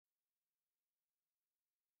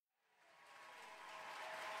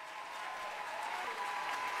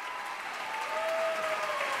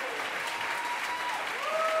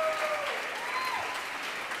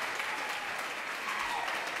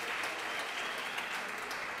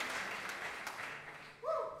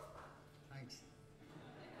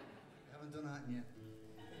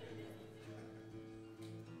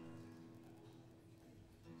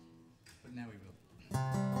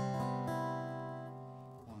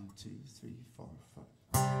2, 3, 4, 5.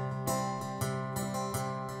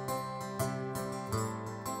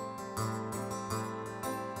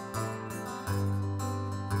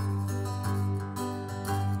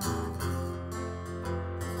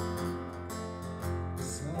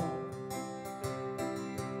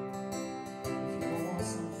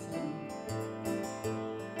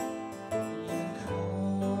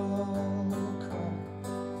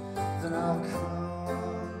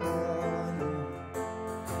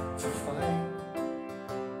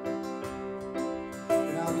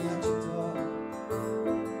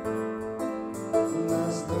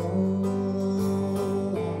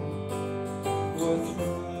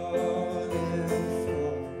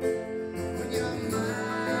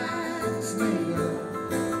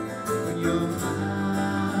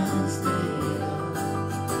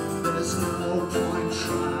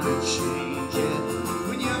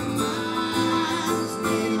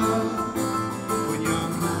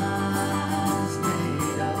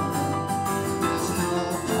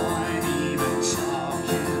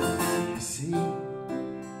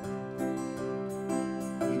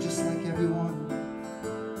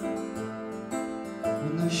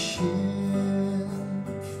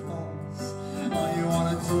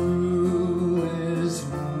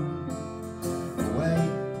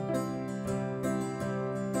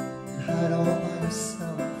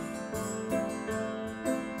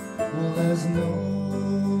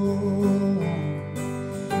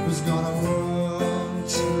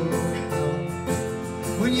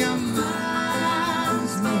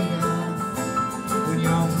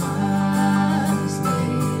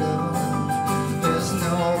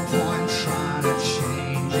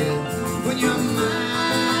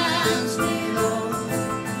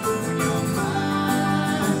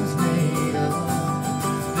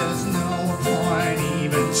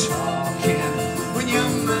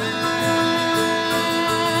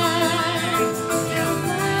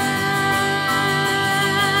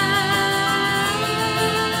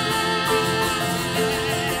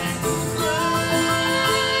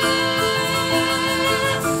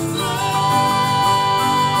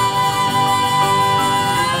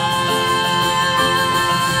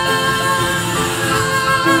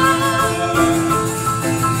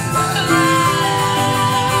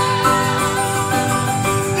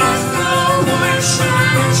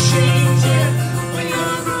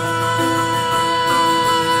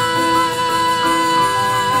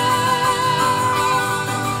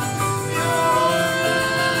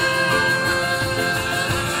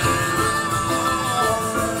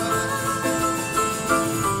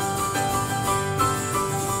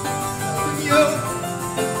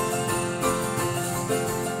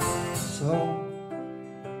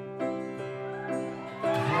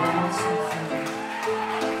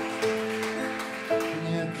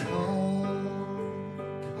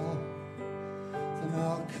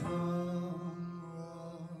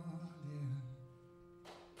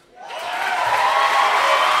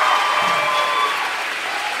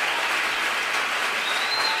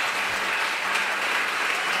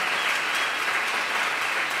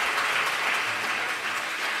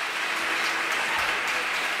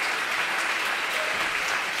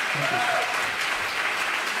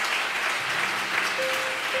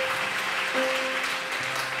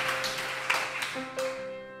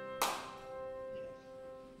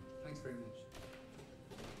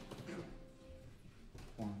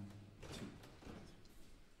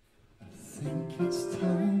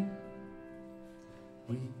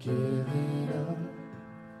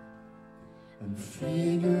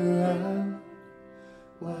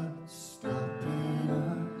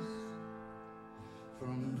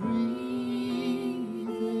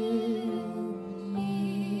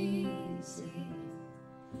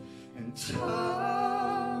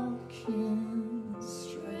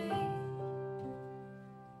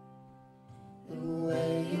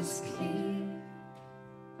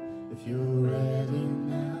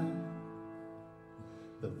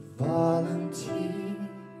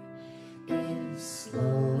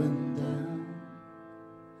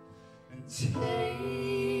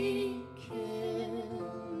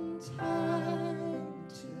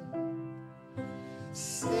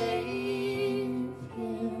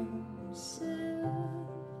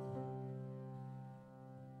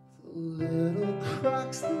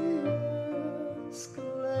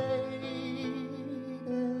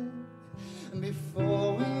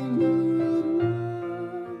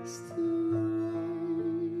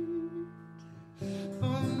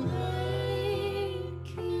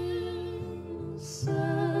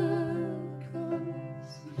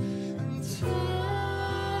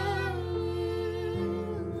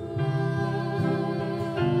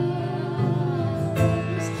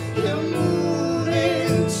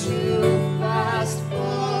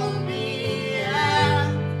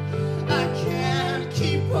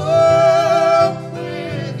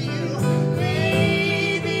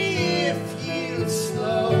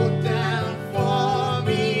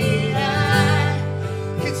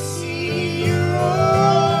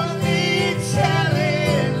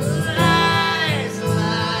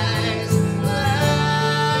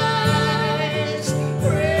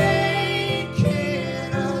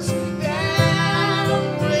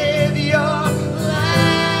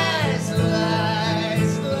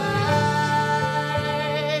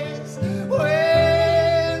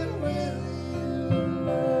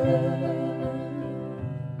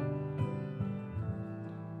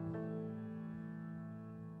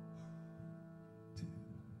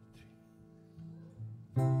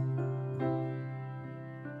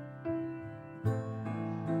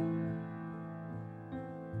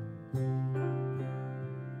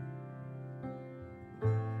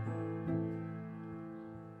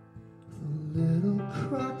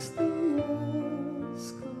 cracks the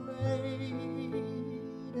escalated,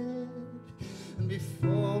 and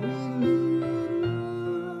before we knew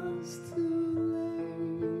it was too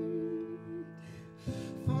late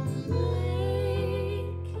for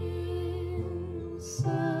making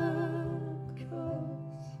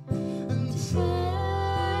circles and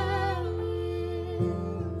telling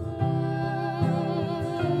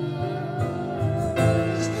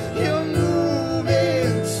lies. You're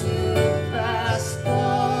moving too fast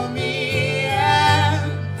for me,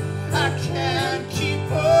 and I can't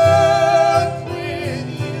keep up with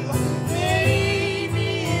you. Maybe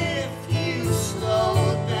if you slow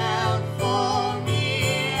down for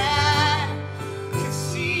me, I could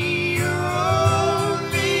see you're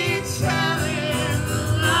only telling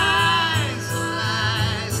lies,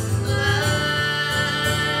 lies,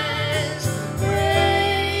 lies,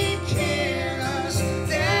 breaking us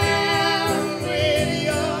down with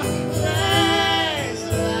your lies,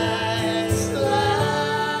 lies,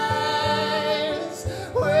 lies.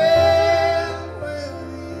 Where will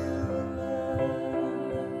you lie?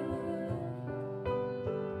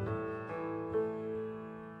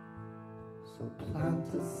 So plant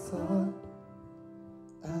a thought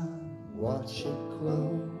and watch it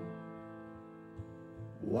grow.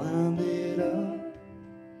 Wind it up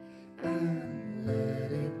and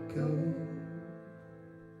let it go.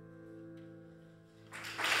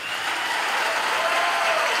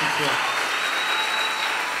 Thank you.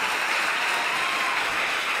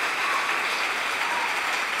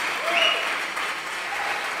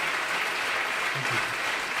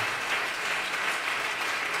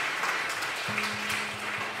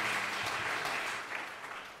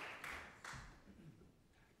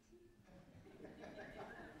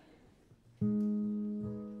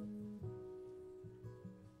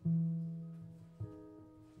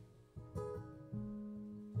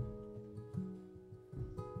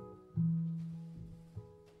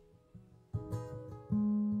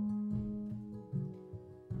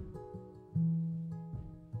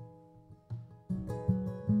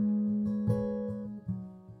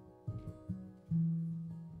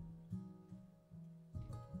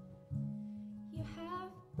 You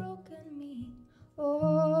have broken me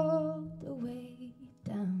all the way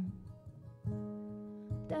down,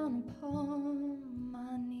 down upon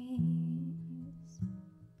my knees.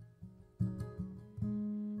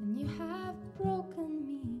 And you have broken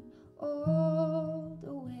me all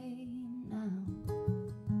the way now.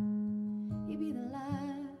 You'll be the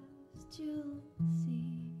last you'll see.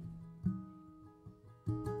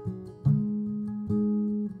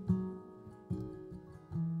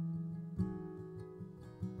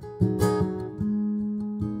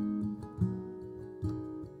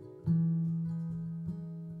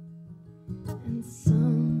 And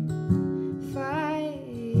some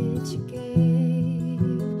fight you gave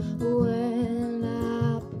when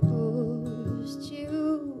I pushed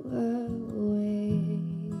you away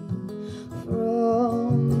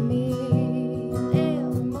from me. And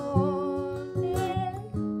every morning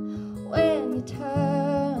when you're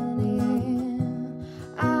turning,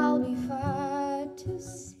 I'll be fine to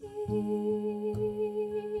see.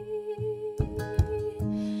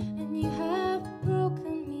 And you have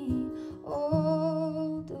broken me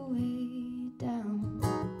all the way down.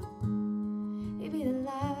 Maybe the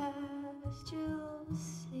last you'll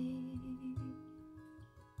see.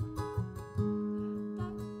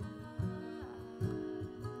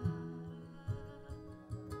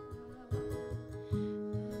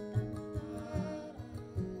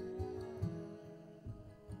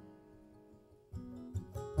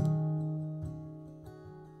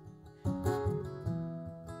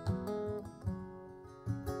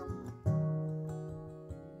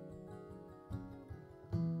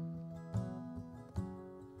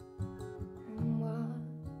 And what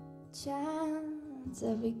chance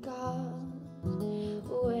have we got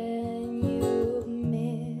when you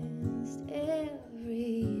missed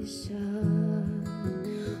every shot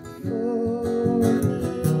for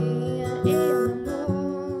me? And in the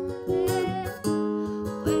morning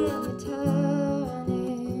when you're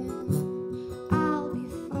turning, I'll be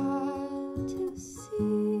far to see.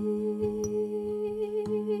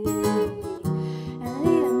 And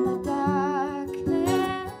in the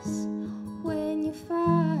darkness when you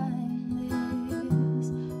find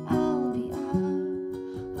this, I'll be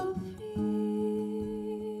out of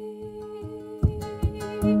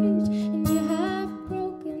reach. And you have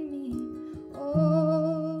broken me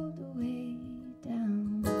all the way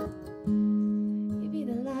down. You'll be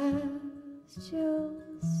the last you'll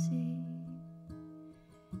see.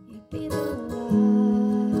 You'll be the last.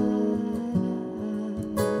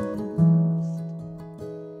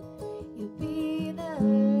 You'll be the last.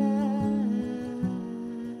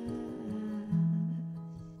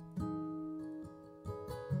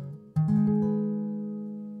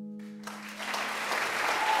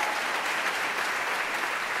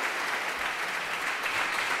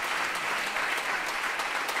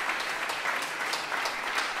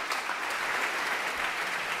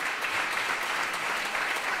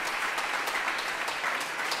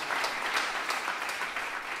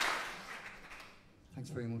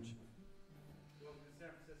 very much.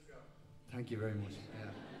 Thank you very much. Yeah.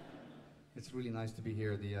 It's really nice to be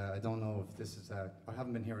here. I don't know if this is, I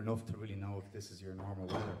haven't been here enough to really know if this is your normal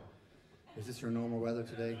weather. Is this your normal weather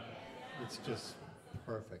today? It's just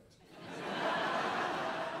perfect.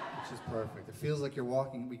 It's just perfect. It feels like you're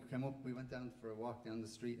walking, we went down for a walk down the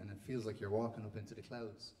street and it feels like you're walking up into the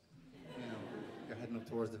clouds. You know, you're heading up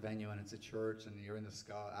towards the venue and it's a church and you're in the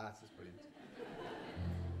sky. It's just brilliant.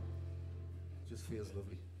 It just feels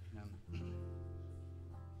lovely.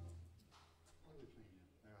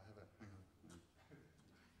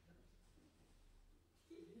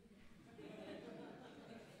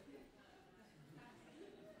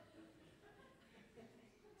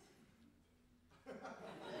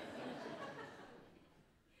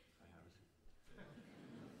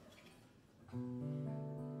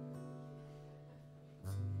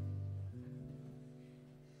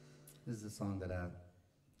 This is a song that,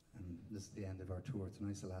 this is the end of our tour.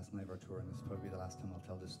 Tonight's the last night of our tour, and this will probably be the last time I'll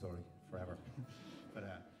tell this story forever. But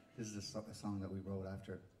this is a song that we wrote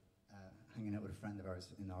after hanging out with a friend of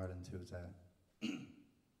ours in Ireland who's, in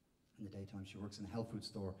the daytime she works in a health food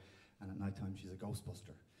store, and at nighttime she's a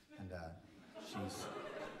ghostbuster. And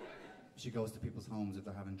she goes to people's homes if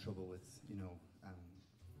they're having trouble with,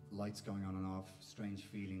 lights going on and off, strange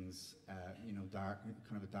feelings, dark,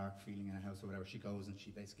 kind of a dark feeling in a house or whatever. She goes and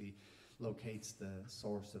she basically locates the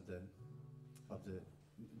source of the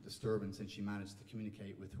disturbance, and she managed to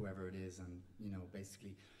communicate with whoever it is. And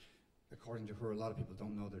basically, according to her, a lot of people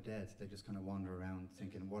don't know they're dead. They just kind of wander around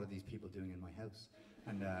thinking, what are these people doing in my house?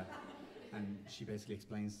 And she basically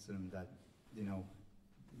explains to them that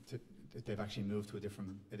they've actually moved to a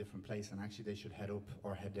different place, and actually they should head up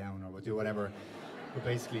or head down or do whatever. But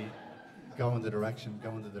basically, go in the direction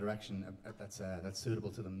that's suitable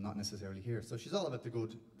to them, not necessarily here. So she's all about the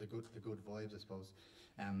good vibes, I suppose.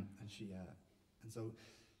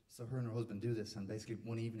 So her and her husband do this, and basically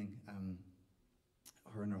one evening,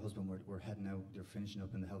 her and her husband were heading out. They're finishing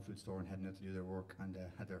up in the health food store and heading out to do their work, and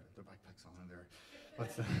had their backpacks on and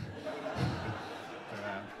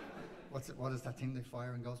what is that thing they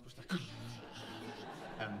fire in Ghostbusters?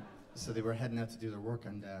 So they were heading out to do their work,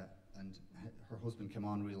 and her husband came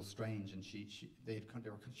on real strange, and she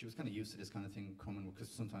was kind of used to this kind of thing coming, because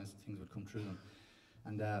sometimes things would come through them,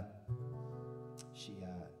 and her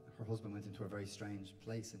husband went into a very strange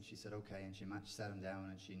place, and she said okay, and she sat him down,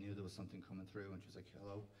 and she knew there was something coming through, and she was like,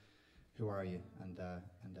 hello, who are you? And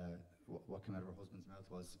what came out of her husband's mouth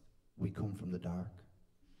was, we come from the dark.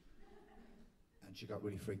 And she got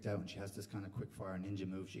really freaked out, and she has this kind of quick fire ninja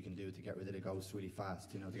move she can do to get rid of the ghost really fast,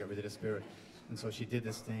 to get rid of the spirit. And so she did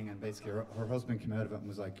this thing, and basically her husband came out of it and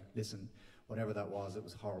was like, listen, whatever that was, it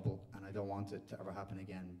was horrible, and I don't want it to ever happen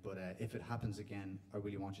again, but if it happens again, I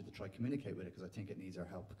really want you to try communicate with it, because I think it needs our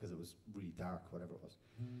help, because it was really dark, whatever it was.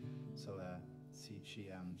 So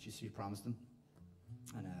she promised him,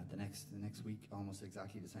 and the next week, almost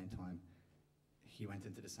exactly the same time, he went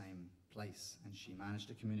into the same place, and she managed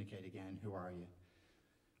to communicate again. Who are you?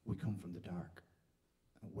 We come from the dark.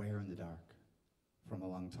 Where in the dark? From a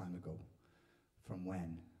long time ago. From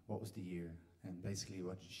when? What was the year? And basically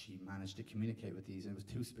what she managed to communicate with these, and it was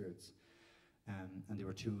two spirits, and they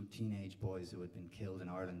were two teenage boys who had been killed in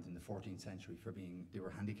Ireland in the 14th century for they were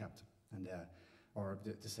handicapped, and or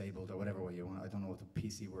disabled, or whatever way you want. I don't know what the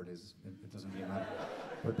PC word is, it doesn't really matter.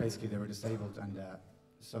 But basically they were disabled, and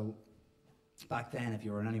so back then, if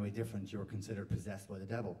you were in any way different, you were considered possessed by the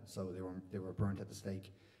devil. So they were burnt at the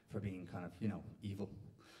stake for being kind of, evil.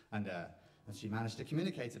 And she managed to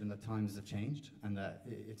communicate to them that times have changed, and that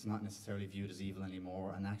it's not necessarily viewed as evil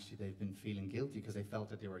anymore, and actually they've been feeling guilty because they felt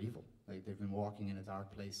that they were evil. Like they've been walking in a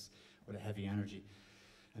dark place with a heavy energy.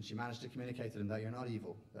 And she managed to communicate to them that you're not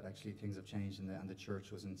evil, that actually things have changed, and the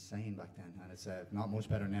church was insane back then. And it's not much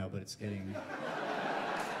better now, but it's getting a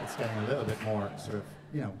little bit more sort of,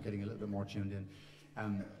 getting a little bit more tuned in.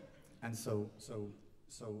 And so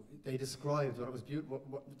they described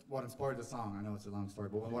what inspired the song. I know it's a long story,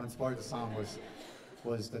 but what inspired the song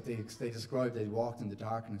was that they described they'd walked in the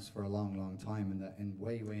darkness for a long, long time, and that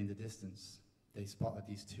way in the distance, they spotted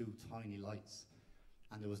these two tiny lights.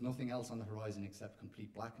 And there was nothing else on the horizon except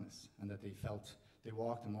complete blackness, and that they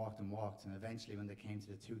walked and walked and walked, and eventually when they came to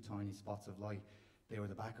the two tiny spots of light, they were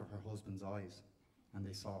the back of her husband's eyes, and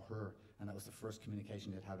they saw her, and that was the first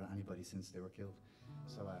communication they'd had with anybody since they were killed.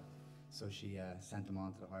 So she sent them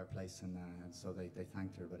on to the higher place, and so they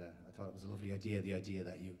thanked her, but I thought it was a lovely idea, the idea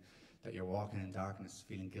that you're walking in darkness,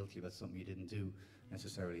 feeling guilty about something you didn't do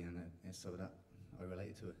necessarily, and so that I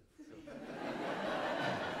related to it.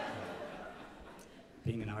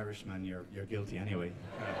 Being an Irishman, you're guilty anyway,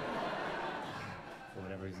 for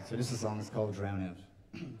whatever reason. So this song is called Drown Out.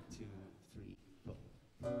 2, 3, 4.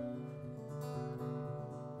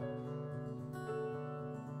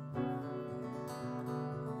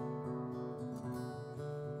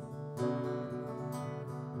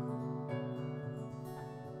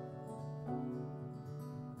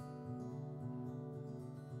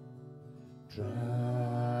 Drown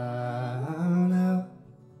out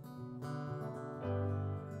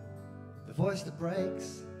the voice that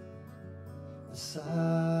breaks the silence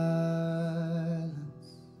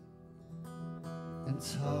and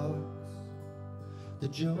talks the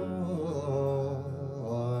joy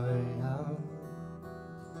out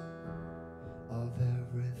of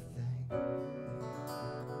everything.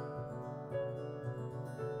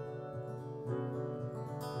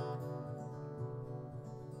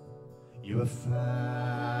 You have found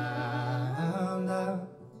out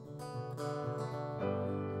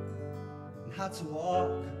how to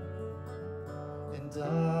walk in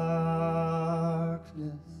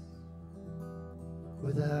darkness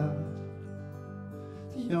without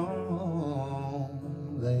the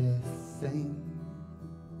only thing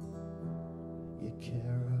you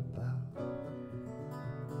care about.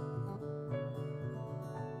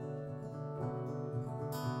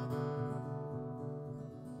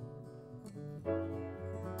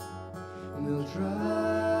 And we'll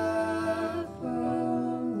drive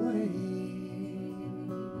away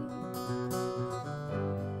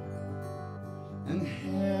and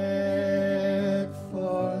head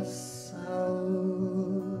for south,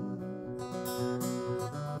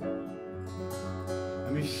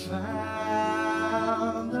 and we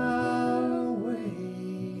found our way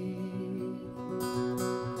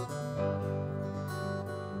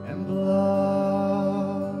and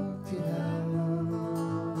blocked it out,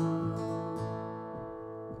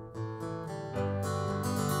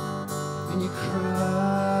 and you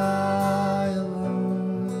cry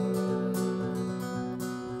alone,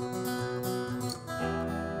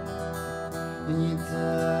 and you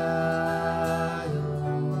die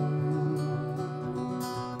alone,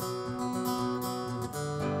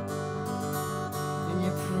 and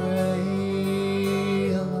you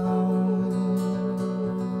pray alone,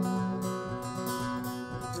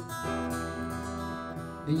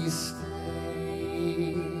 and you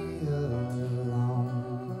stay alone.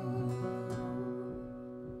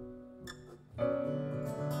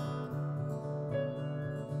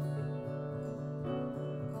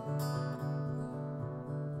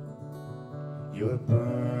 You were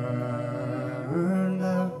burned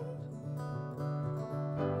out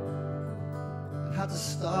and had to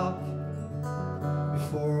stop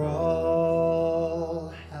before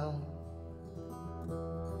all hell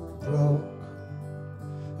broke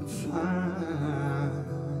and finally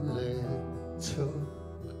took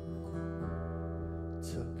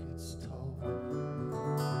its toll.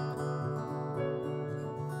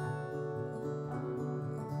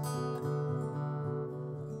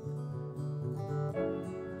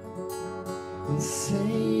 And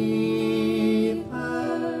save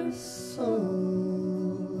our souls.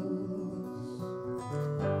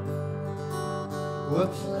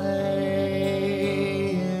 We're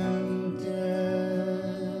playing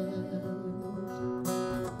dead,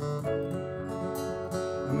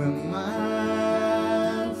 and we're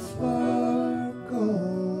mad for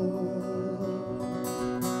gold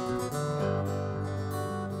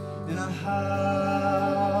in a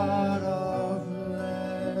heart of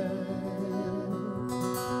lead,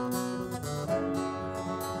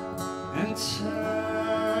 and turn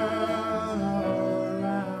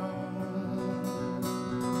around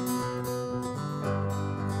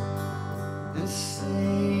and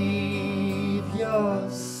save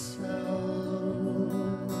yourself.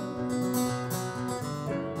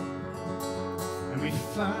 And we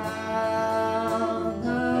found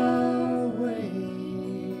our way,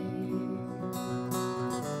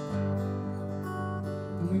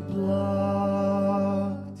 and we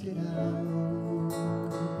blocked it out.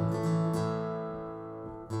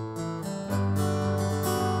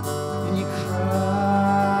 And you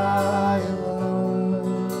cry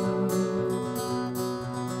alone,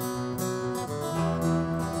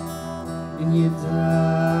 and you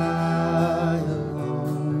die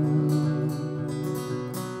alone,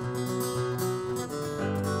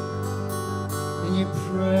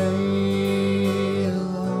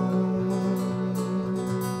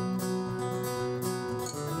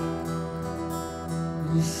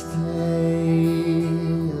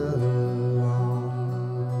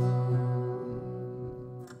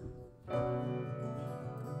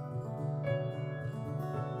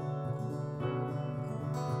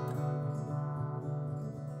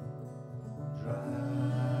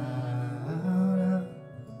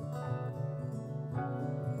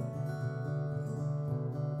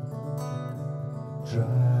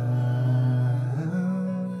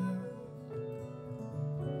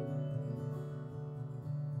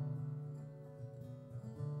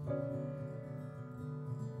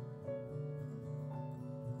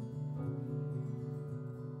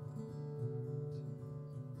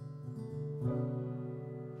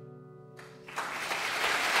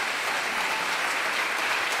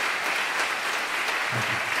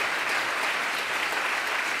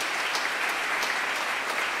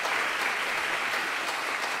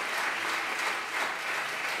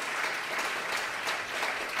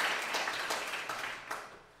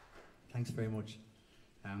 Thanks very much.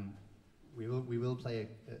 We will play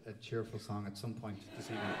a cheerful song at some point this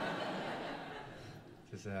evening.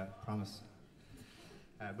 Just promise.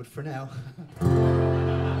 But for now,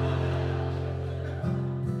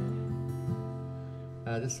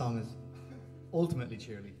 this song is ultimately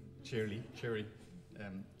cheery,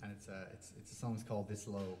 and it's a song called "This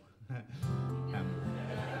Low."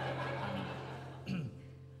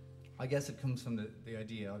 I guess it comes from the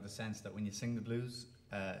idea or the sense that when you sing the blues,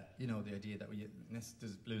 you know, the idea that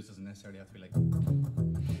blues doesn't necessarily have to be like,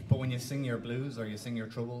 but when you sing your blues or you sing your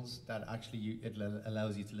troubles, that actually it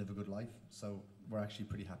allows you to live a good life. So we're actually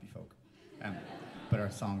pretty happy folk, but our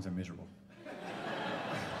songs are miserable.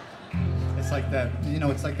 It's like that, you know,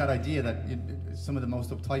 it's like that idea that some of the most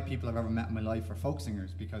uptight people I've ever met in my life are folk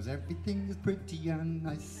singers because everything is pretty and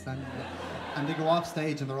nice and they go off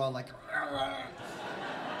stage and they're all like,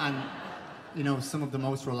 and you know, some of the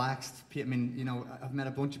most relaxed, I mean, you know, I've met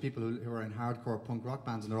a bunch of people who are in hardcore punk rock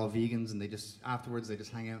bands and they're all vegans and they just, afterwards they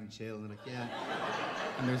just hang out and chill and they're like, yeah.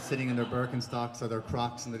 And they're sitting in their Birkenstocks or their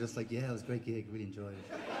Crocs and they're just like, yeah, it was a great gig, really enjoyed it.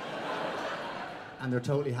 And they're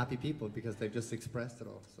totally happy people because they've just expressed it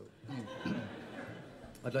all. So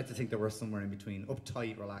I'd like to think that we're somewhere in between,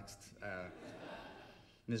 uptight, relaxed,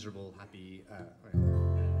 miserable, happy.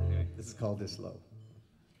 Anyway, this is called This Low.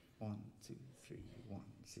 1, 2, 3, 1,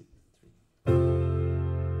 2, 3.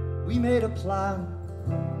 We made a plan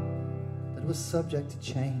that was subject to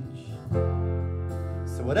change.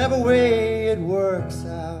 So whatever way it works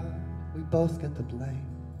out, we both get the blame.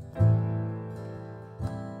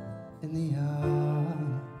 In the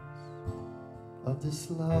arms of this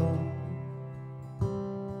love,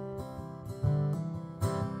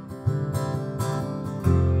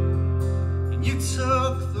 and you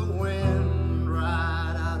took the wind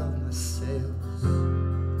right out of my sails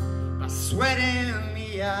by sweating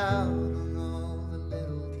me out on all the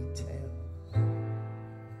little details.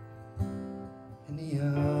 In the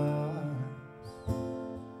arms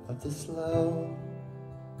of this love.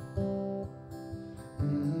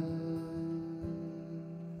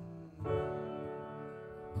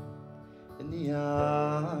 In the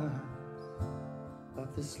arms of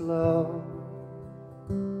this love.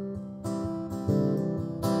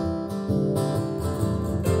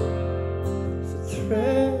 So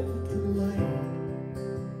tread the line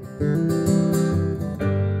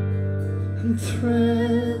and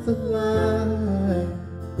tread the line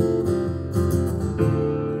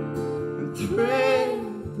and tread the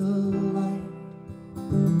line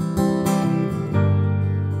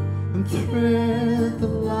and tread the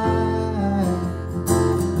line.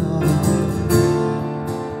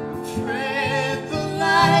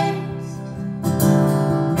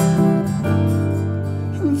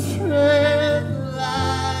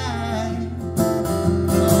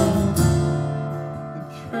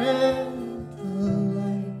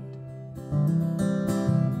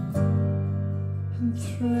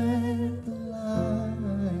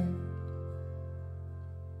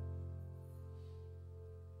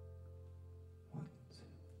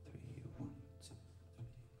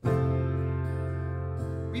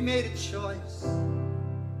 We made a choice,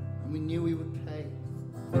 and we knew we would pay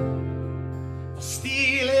for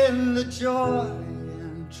stealing the joy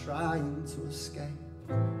and trying to escape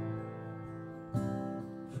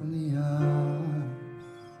from the arms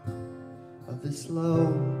of this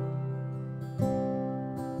love.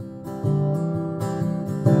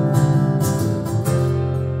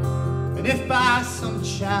 And if by some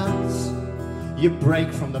chance you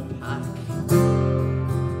break from the pack,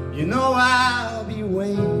 you know I'll be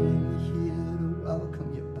waiting here to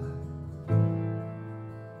welcome you back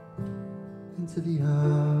into the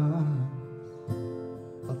arms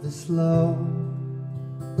of this love.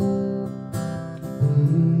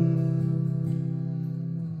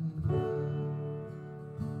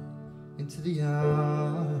 Into the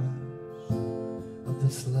arms of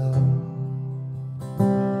this love.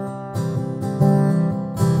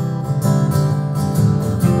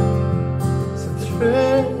 So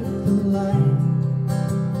tread the line,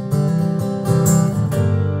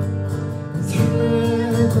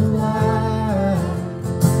 tread the line,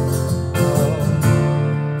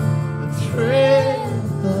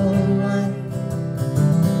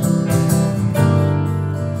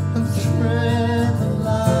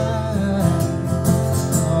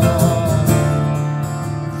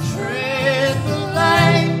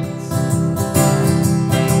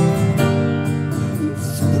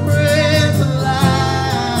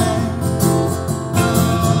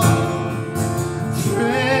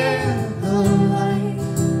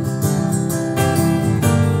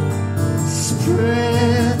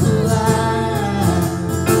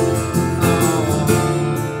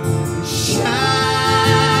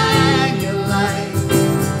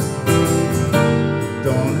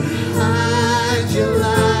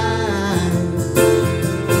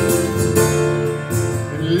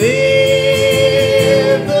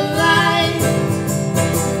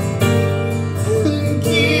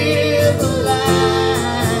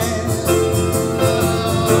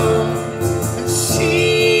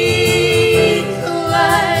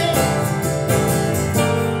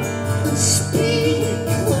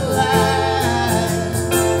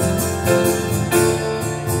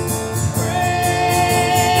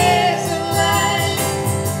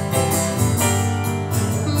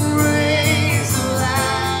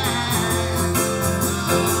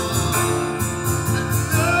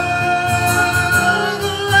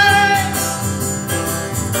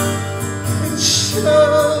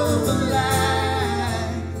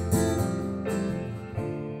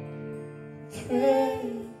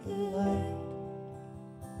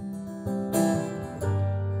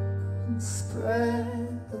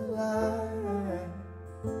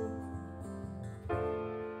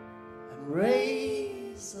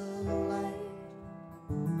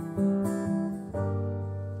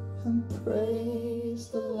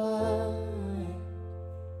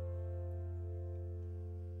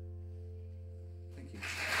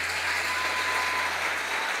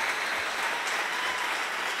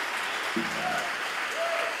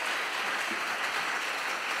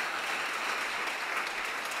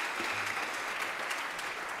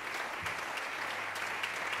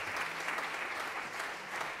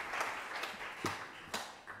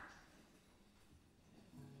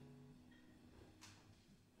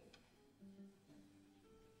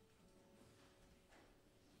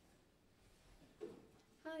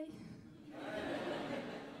 Hi.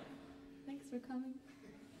 Thanks for coming.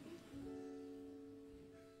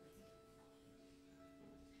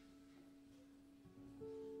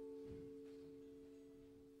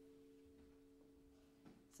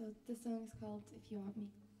 So the song is called If You Want Me.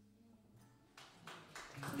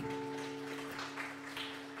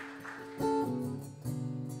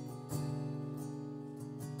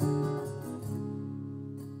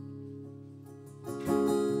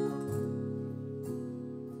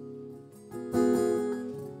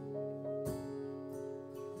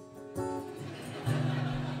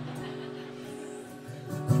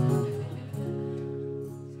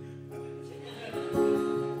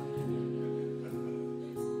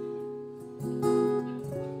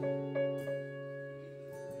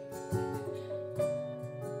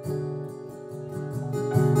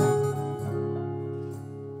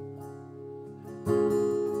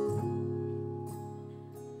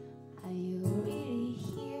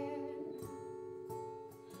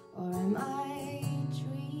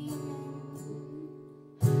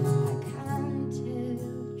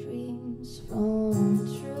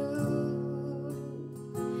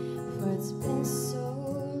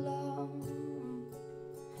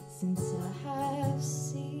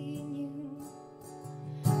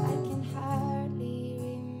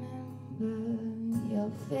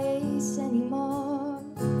 Face anymore.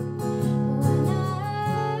 When I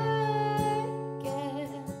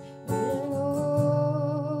get really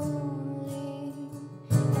lonely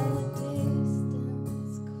and the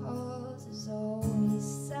distance causes only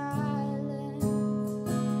silence,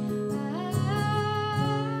 I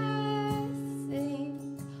sit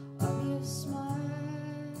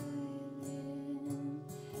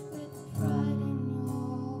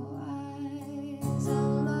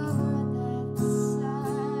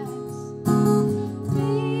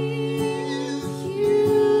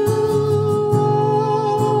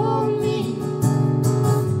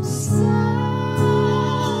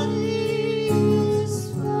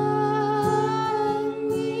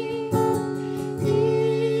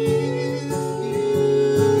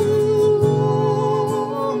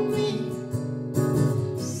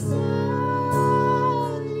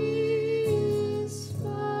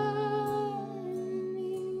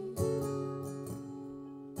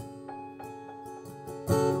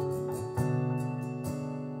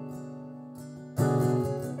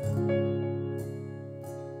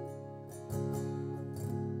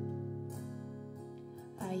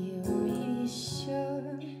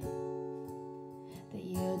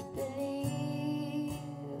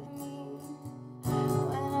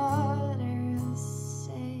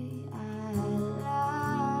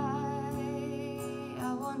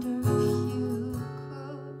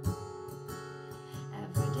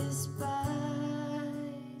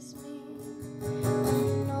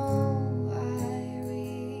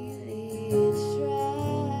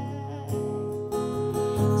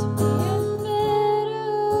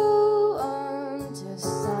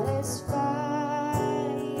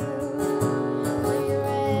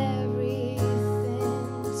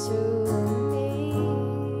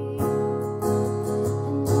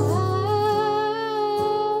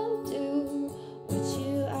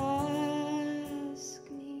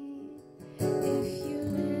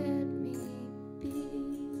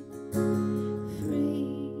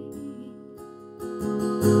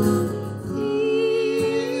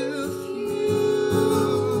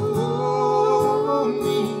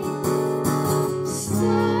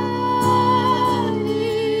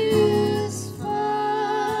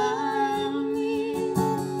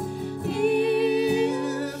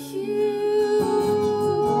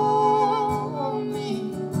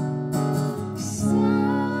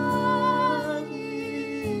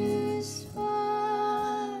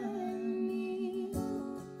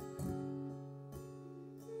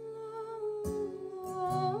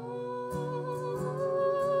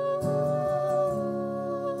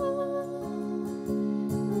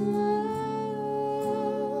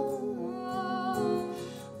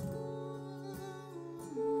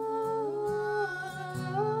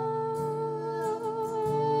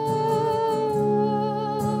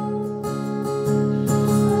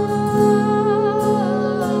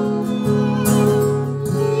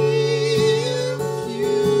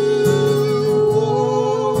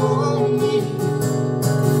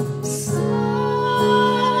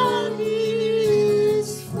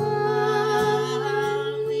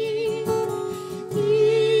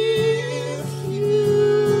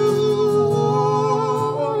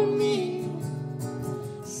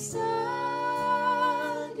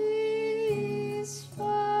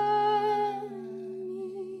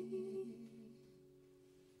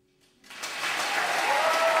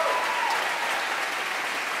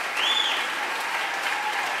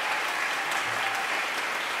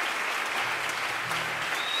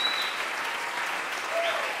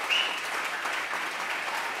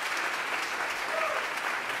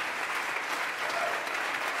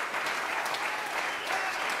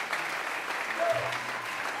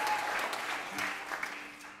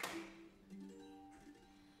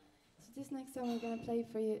going to play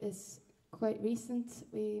for you is quite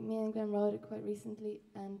recent. Me and Glen wrote it quite recently,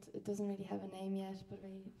 and it doesn't really have a name yet, but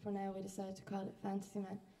for now we decided to call it Fantasy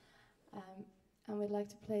Man. And we'd like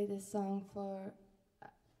to play this song for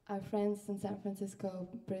our friends in San Francisco,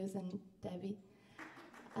 Bruce and Debbie.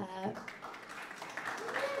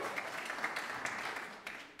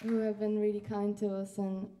 Who have been really kind to us,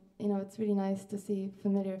 and it's really nice to see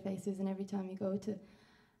familiar faces and every time you go to,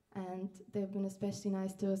 and they've been especially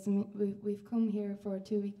nice to us. And we've come here for a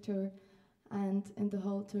 2-week tour, and in the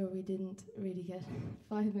whole tour we didn't really get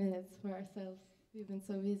 5 minutes for ourselves. We've been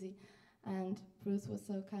so busy, and Bruce was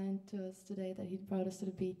so kind to us today that he brought us to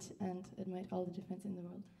the beach, and it made all the difference in the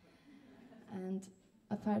world. And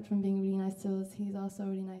apart from being really nice to us, he's also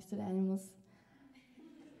really nice to the animals.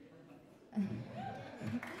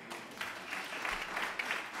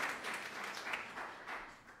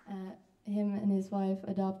 Him and his wife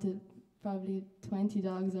adopted probably 20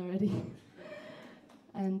 dogs already.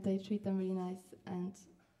 And they treat them really nice, and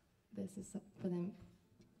this is for them.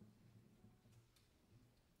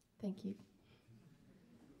 Thank you.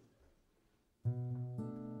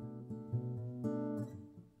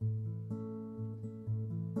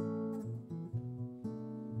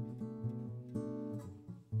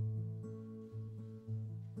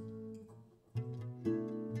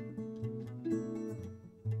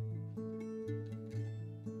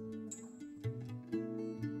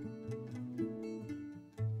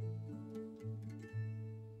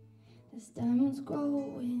 Diamonds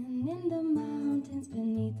growing in the mountains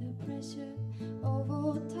beneath the pressure of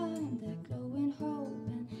all time. They're glowing hope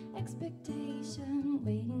and expectation,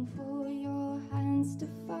 waiting for your hands to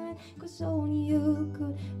find. 'Cause only you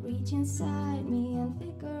could reach inside me and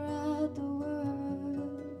figure out the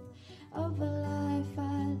worth of a life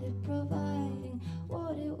I lived, providing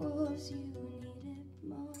what it was you needed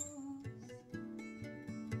most.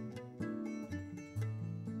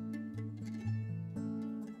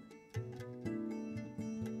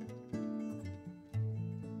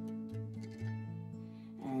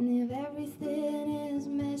 Everything is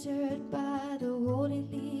measured by the wall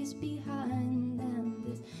it leaves behind, and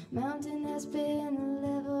this mountain has been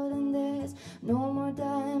leveled and there's no more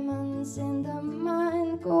diamonds in the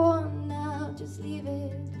mine. Go on now, just leave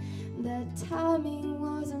it. The timing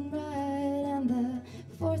wasn't right, and the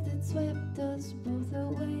force that swept us both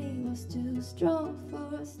away was too strong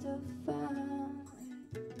for us to find.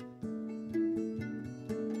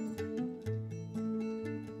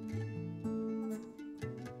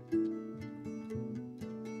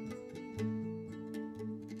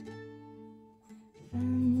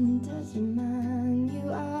 Man, you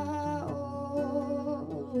are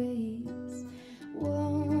always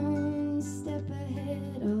one step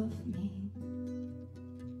ahead of me.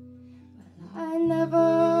 But I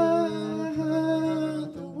never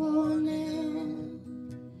heard the warning.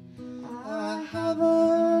 I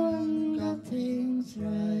haven't got things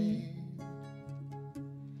right.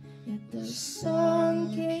 Yet the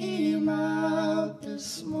sun came out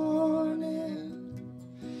this morning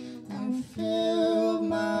and filled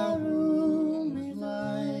my room with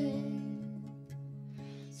light.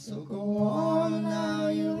 So go on now,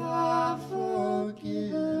 you are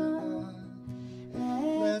forgiven.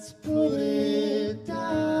 Let's put it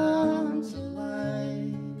down to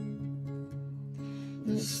light.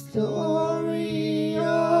 The story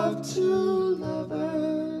of two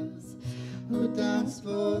lovers who dance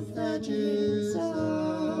both edges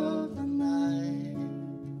of the night.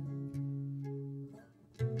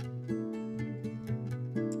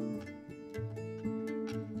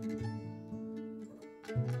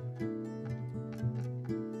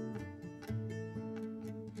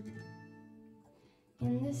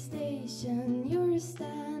 In the station, you're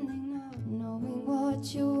standing up, knowing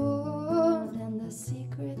what you want, and the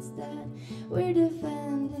secrets that we're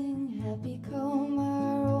defending have become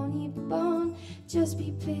our only bond. Just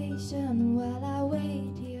be patient while I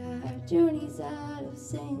wait here. Our journey's out of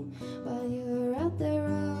sync while you're out there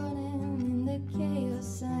running in the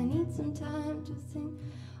chaos. I need some time to think.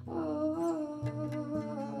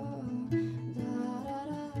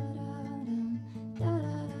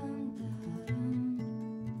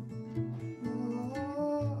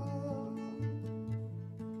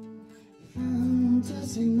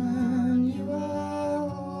 Fantasy man, you are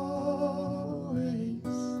always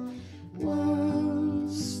one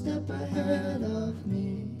step ahead of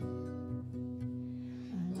me.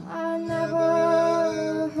 And I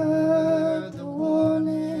never heard the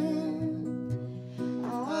warning. I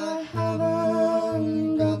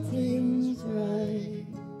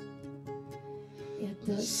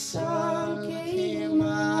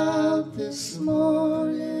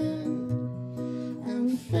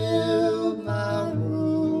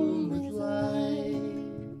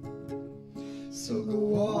So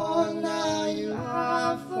go on now, you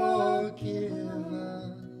are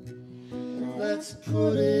forgiven. Let's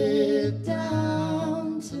put it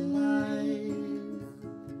down tonight.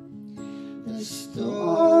 The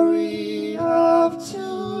story of two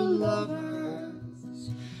lovers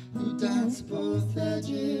who dance both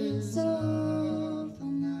edges of the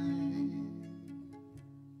night.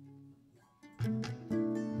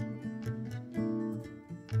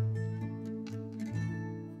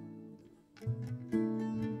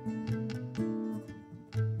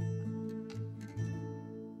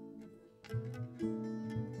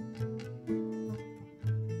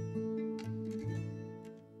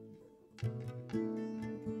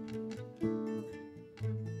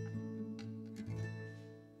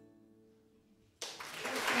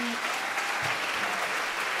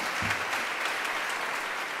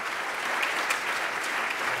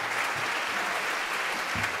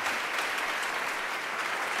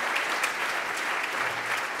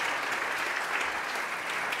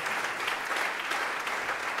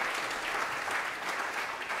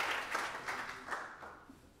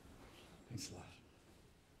 Thanks a lot.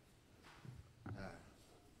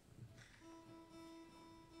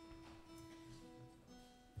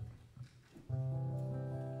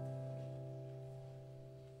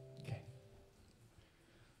 Okay.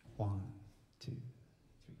 1, 2,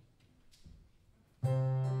 3.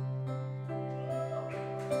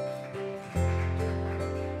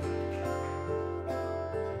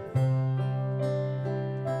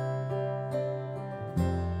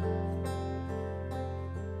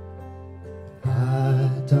 I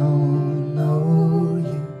don't know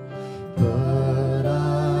you, but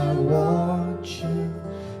I want you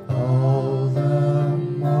all the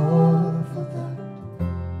more for that.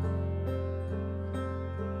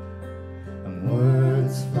 And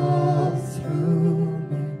words fall through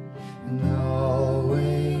me and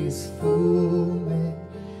always fool me,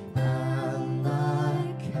 and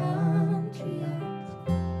I can't react.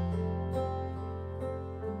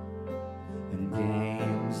 And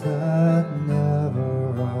games that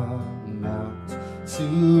never amount to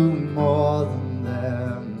more than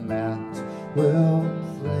they're meant will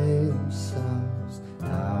play themselves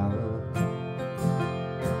out.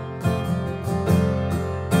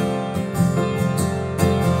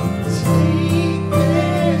 Take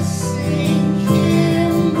this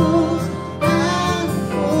sinking boat and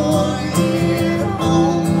pour it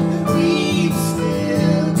home. We've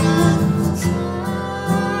still got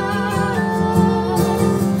time.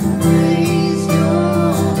 Raise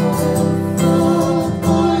your hopeful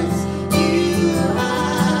voice. You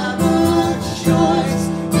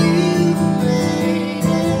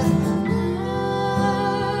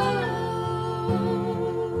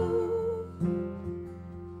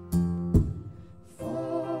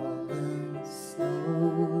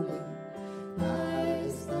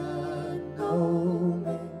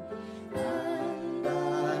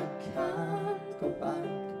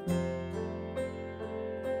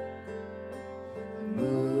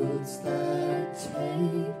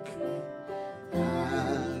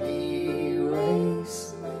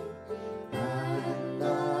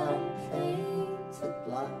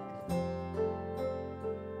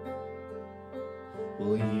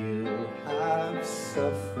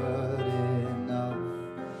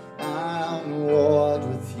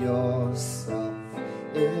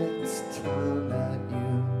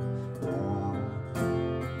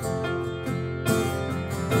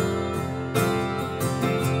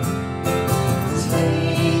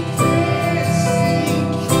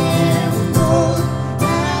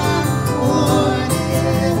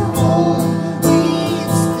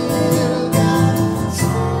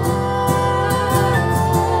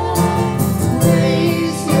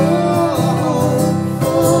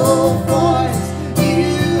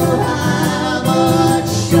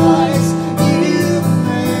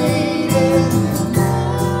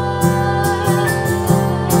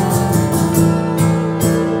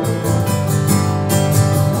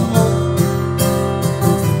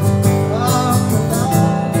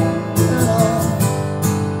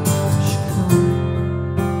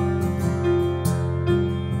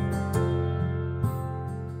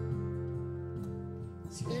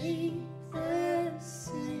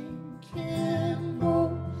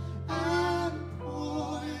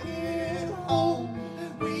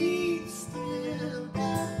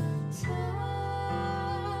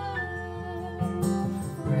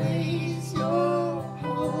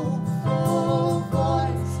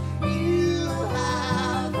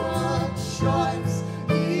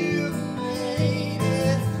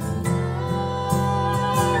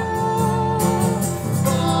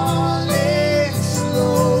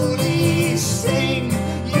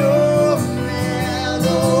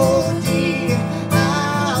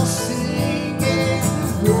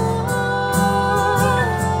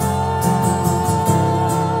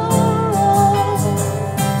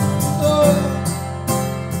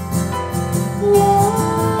Take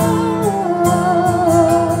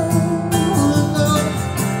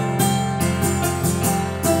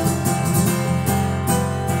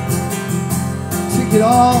it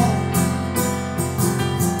all.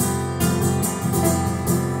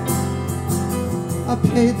 I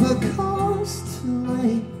paid the cost too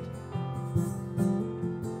late.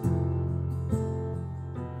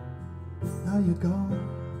 Now you're gone.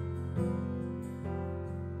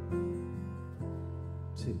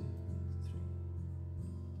 2, 3.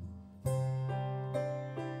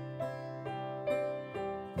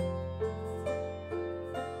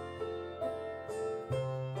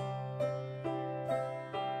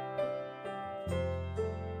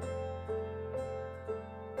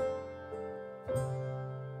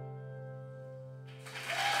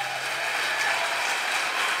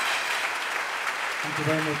 Thank you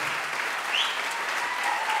very much.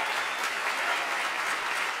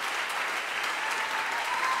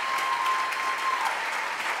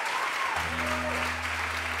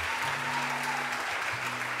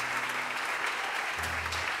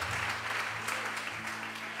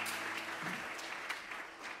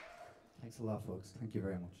 Thanks a lot, folks. Thank you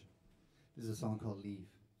very much. This is a song called Leave.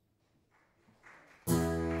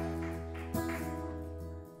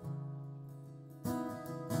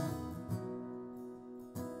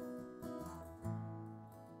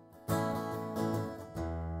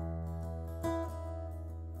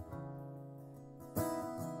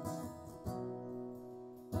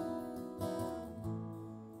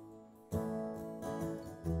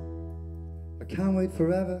 I can't wait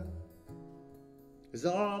forever is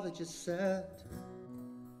all that you said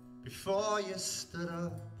before you stood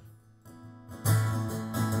up.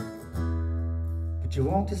 But you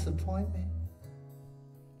won't disappoint me.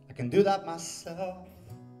 I can do that myself.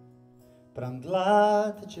 But I'm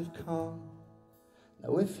glad that you've come.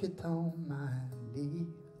 Now if you don't mind, leave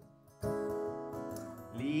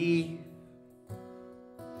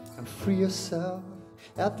and free yourself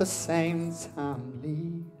at the same time.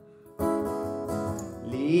 Leave.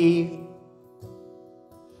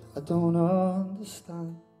 I don't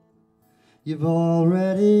understand. You've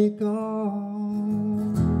already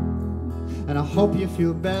gone, and I hope you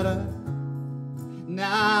feel better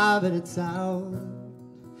now that it's out.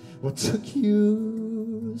 What took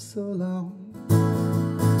you so long?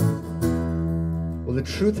 Well, the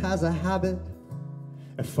truth has a habit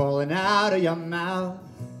of falling out of your mouth.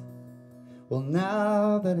 Well,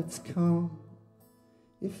 now that it's come,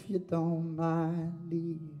 if you don't mind,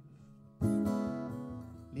 leave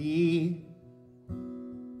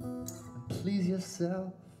and please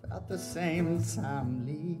yourself at the same time.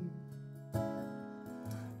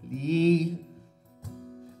 Leave,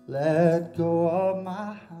 let go of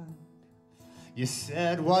my hand. You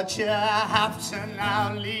said what you have to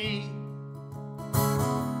now. Leave,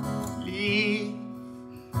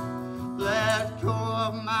 let go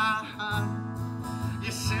of my hand.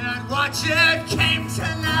 You said what you came to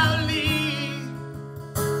now.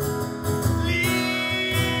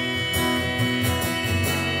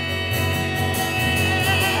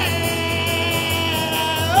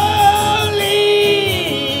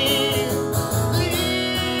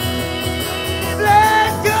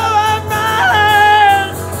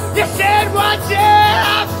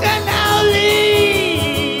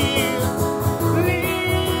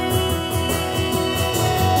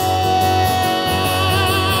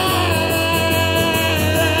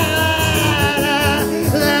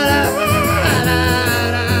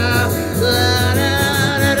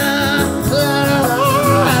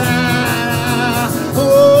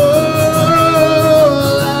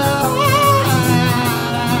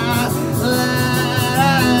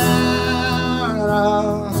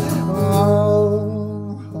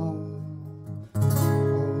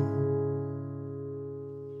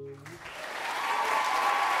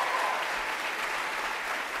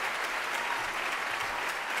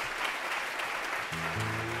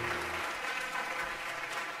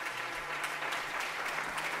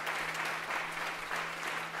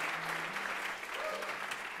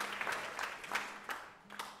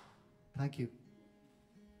 Thank you.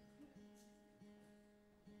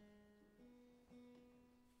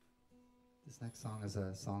 This next song is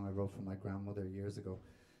a song I wrote for my grandmother years ago.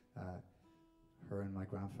 Her and my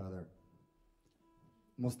grandfather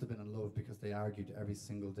must have been in love because they argued every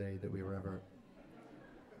single day that we were ever...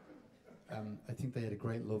 I think they had a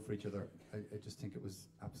great love for each other. I just think it was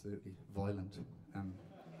absolutely violent.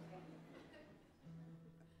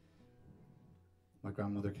 My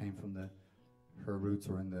grandmother came from her roots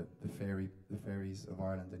were in the fairies of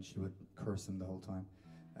Ireland, and she would curse him the whole time.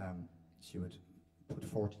 She would put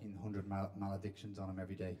 1,400 maledictions on him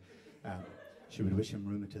every day. she would wish him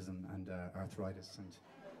rheumatism and arthritis, and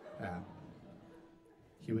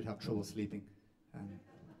he would have trouble sleeping.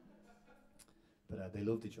 But they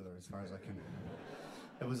loved each other, as far as I can.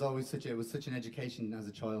 It was always such an education as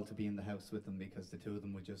a child to be in the house with them, because the two of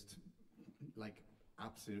them would just, like,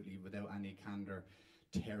 absolutely, without any candor,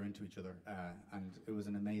 tear into each other, and it was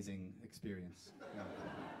an amazing experience.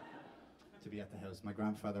 To be at the house. My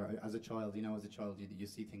grandfather, as a child, you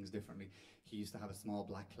see things differently. He used to have a small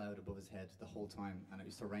black cloud above his head the whole time, and it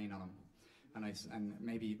used to rain on him. And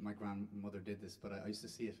maybe my grandmother did this, but I used to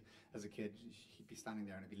see it as a kid. He'd be standing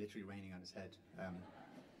there, and it'd be literally raining on his head. A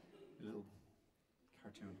little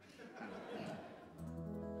cartoon.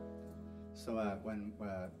 So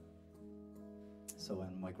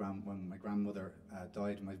when my grandmother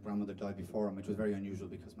died, my grandmother died before him, which was very unusual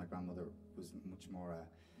because my grandmother was much more.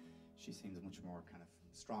 She seems much more kind of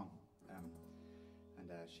strong, and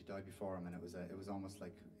she died before him, and it was almost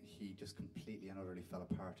like he just completely and utterly fell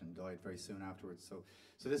apart and died very soon afterwards. So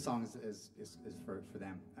this song is for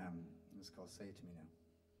them. It's called "Say It to Me Now."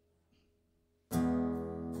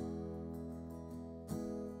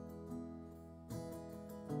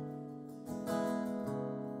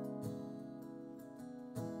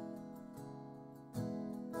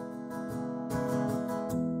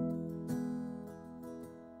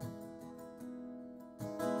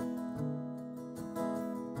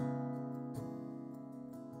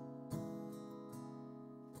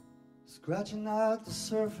 Scratching out the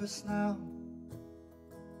surface now,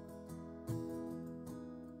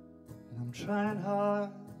 and I'm trying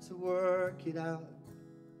hard to work it out,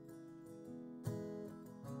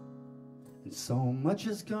 and so much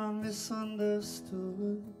has gone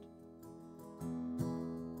misunderstood,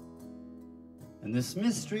 and this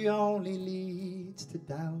mystery only leads to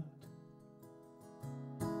doubt,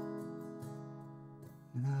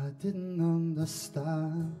 and I didn't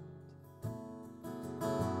understand.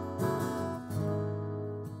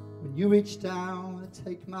 You reach down to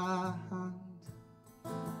take my hand.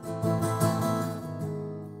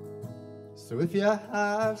 So if you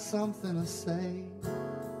have something to say,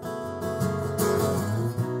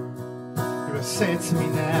 you will say it to me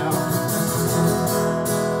now.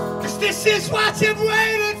 'Cause this is what you've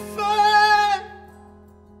waited for.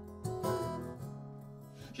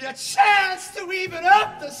 Your chance to even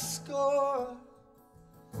up the score.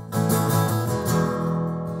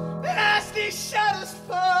 And as these shadows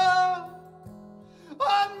fall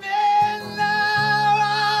on me now,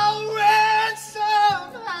 I'll win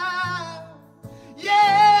somehow,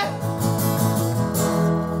 yeah.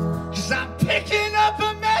 'Cause I'm picking up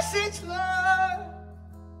a message, Lord,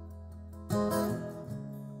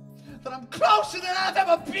 that I'm closer than I've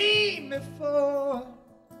ever been before.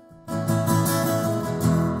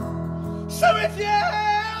 So if you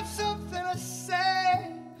have something to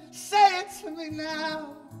say, say it to me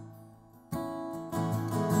now.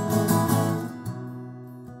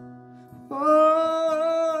 Oh,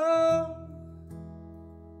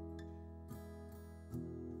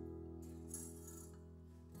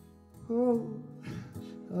 oh,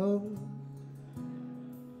 oh,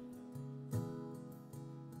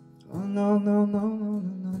 oh, no, no, no, no,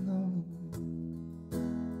 no, no.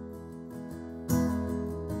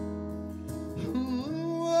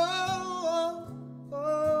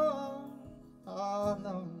 Oh,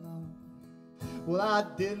 no, no. Well, I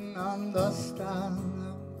didn't understand.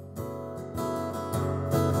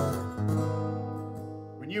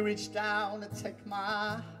 You reach down to take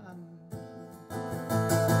my hand,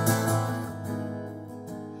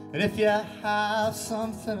 and if you have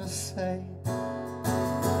something to say,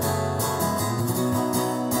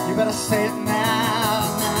 you better say it now,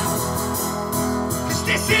 now. 'Cause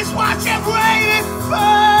this is what you've waited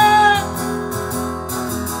for.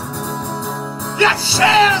 Your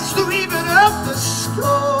chance to even up the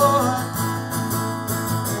score.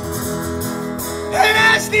 And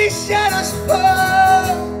as these shadows fall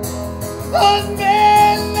on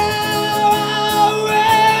me now, I'll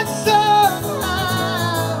win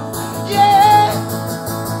somehow, yeah.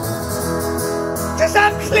 'Cause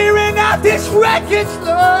I'm clearing out this wreckage,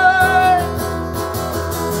 Lord,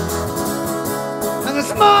 and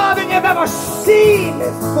there's more than you've ever seen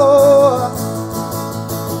before.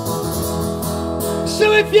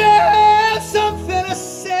 So if you have something to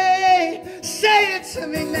say, say it to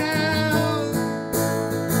me now.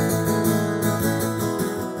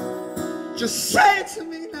 Just say it to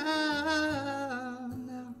me now,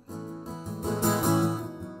 now.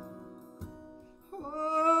 Oh,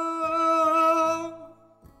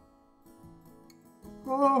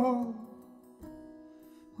 oh,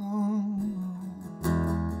 oh.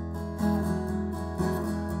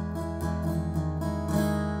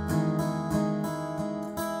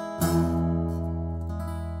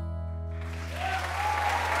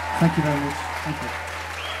 Thank you very much. Thank you.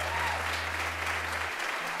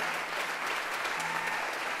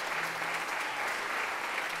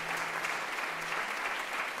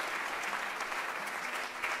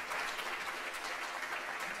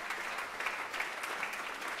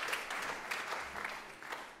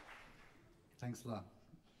 Thanks a lot.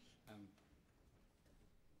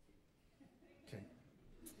 Okay.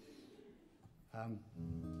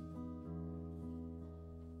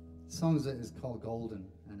 The song is called Golden,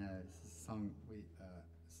 and it's a song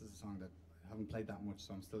this is a song that I haven't played that much,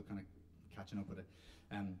 so I'm still kind of catching up with it.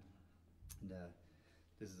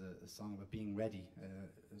 This is a song about being ready.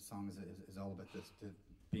 The song is all about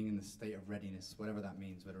being in the state of readiness, whatever that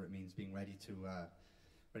means. Whether it means being ready to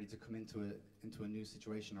come into a new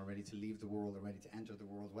situation, or ready to leave the world, or ready to enter the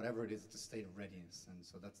world, whatever it is, it's a state of readiness, and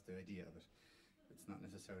so that's the idea of it. It's not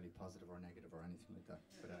necessarily positive or negative or anything like that,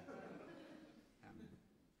 but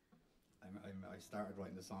I started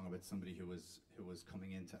writing the song about somebody who was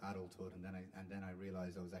coming into adulthood, and then I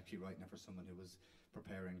realized I was actually writing it for someone who was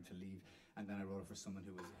preparing to leave, and then I wrote it for someone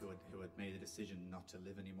who had made a decision not to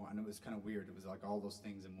live anymore, and it was kind of weird. It was like all those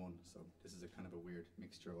things in one. So this is a kind of a weird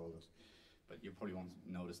mixture of all those. But you probably won't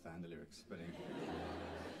notice that in the lyrics. But anyway.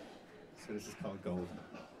 So this is called Gold.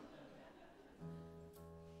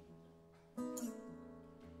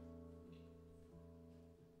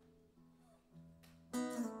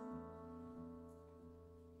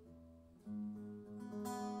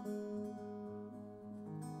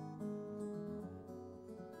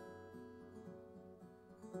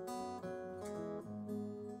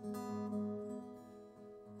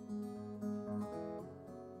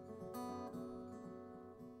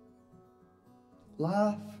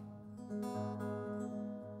 Laugh,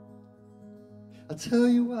 I'll tell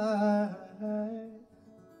you why.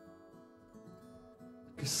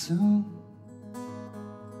 'Cause soon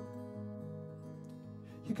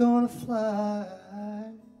you're gonna fly,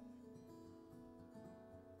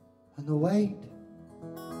 and the weight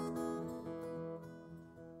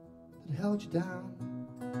that held you down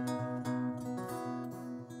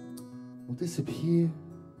will disappear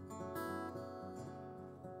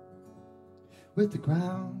with the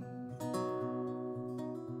ground.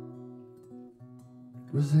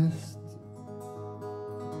 Resist.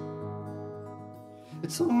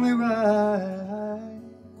 It's only right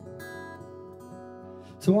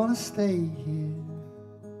to want to stay here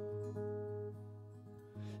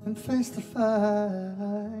and face the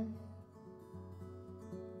fight,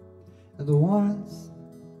 and the ones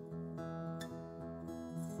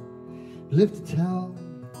who live to tell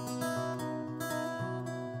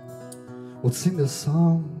will sing their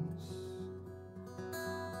songs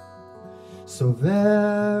so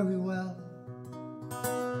very well.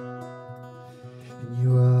 And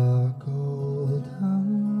you are golden,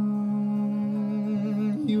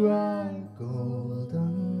 you are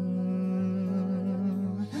golden,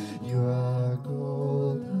 you are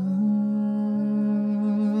golden,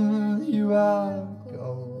 you are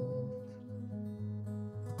gold.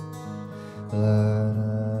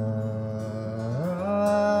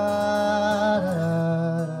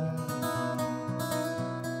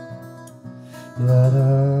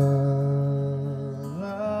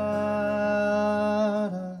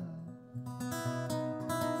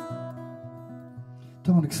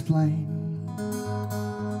 Don't explain.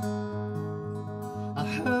 I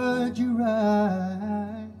heard you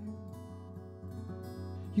right.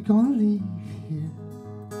 You're gonna leave here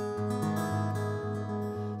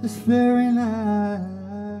this very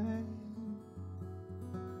night.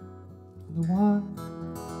 The one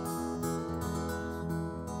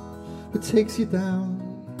who takes you down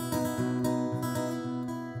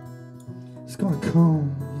is gonna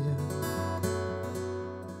come, yeah,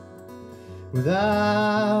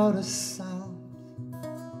 without a sound.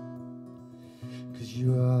 'Cause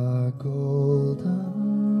you are golden,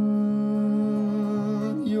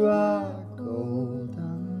 you are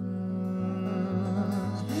golden,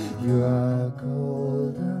 you are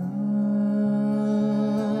golden,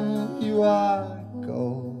 you are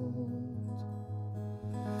gold,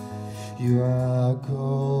 you are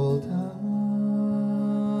golden,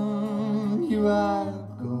 you are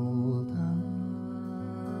golden,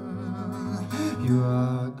 you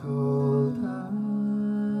are golden,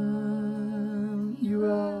 you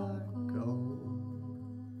are gold.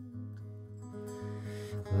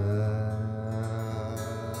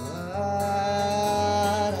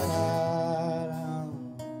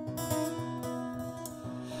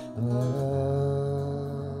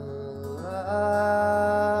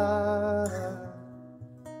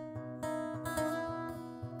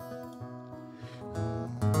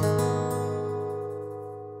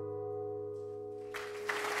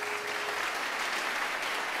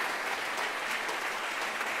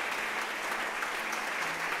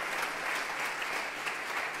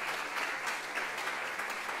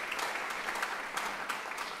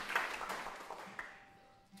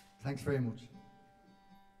 Thanks very much.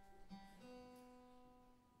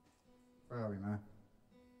 Where are we, Mar?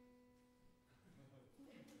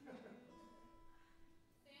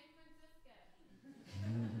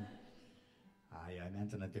 Yeah, I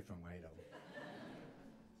meant in a different way, though.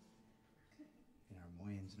 In our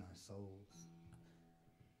minds and our souls.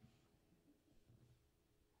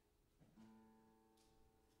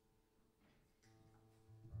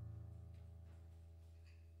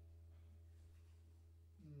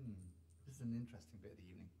 This is an interesting bit of the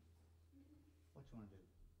evening. What do you want to do?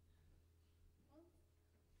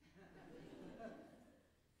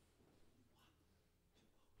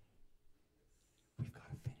 We've got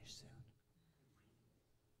to finish soon.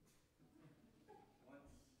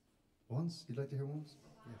 Once? You'd like to hear once?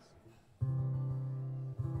 Yes.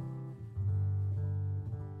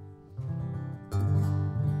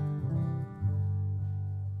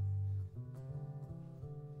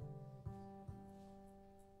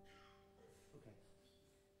 Okay.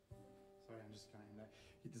 Sorry, I'm just kind of...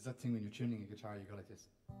 There's that thing when you're tuning a guitar, you go like this.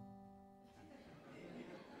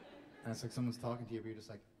 And it's like someone's talking to you, but you're just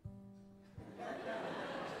like...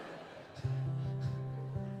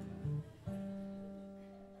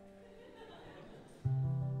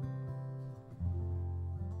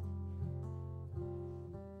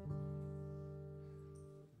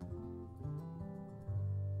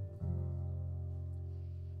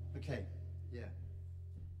 Okay, yeah.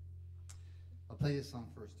 I'll play this song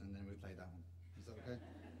first and then we play that one. Is that okay?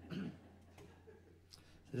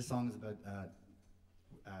 So this song is about,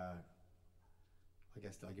 I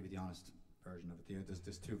guess I'll give you the honest version of it.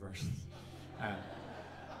 There's two versions.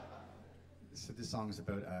 So this song is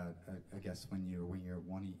about, I guess, when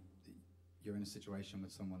you're in a situation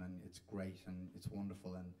with someone and it's great and it's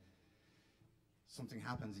wonderful and something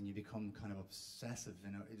happens and you become kind of obsessive.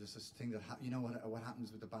 You know, it's this thing that what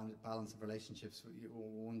happens with the balance of relationships.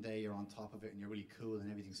 One day you're on top of it and you're really cool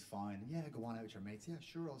and everything's fine. Yeah, go on out with your mates. Yeah,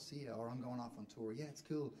 sure, I'll see you. Or I'm going off on tour. Yeah, it's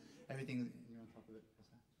cool. Everything, you're on top of it.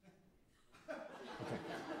 What's that? Okay,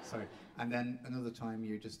 sorry. And then another time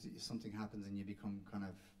something happens and you become kind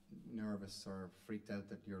of nervous or freaked out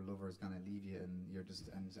that your lover is going to leave you, and you're just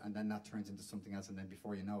and then that turns into something else, and then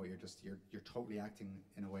before you know it, you're totally acting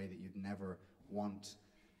in a way that you'd never want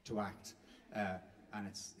to act, and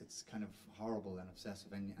it's kind of horrible and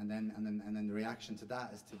obsessive, and then the reaction to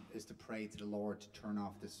that is to pray to the Lord to turn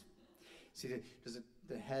off this. See,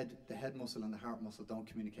 the head muscle and the heart muscle don't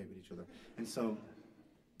communicate with each other, and so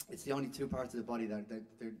it's the only two parts of the body that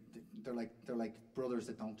they're like brothers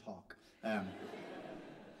that don't talk.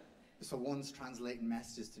 So one's translating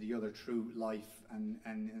messages to the other through life, and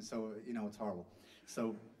so it's horrible.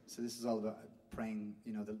 So this is all about praying,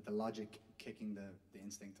 the logic kicking the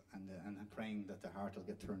instinct, and praying that the heart will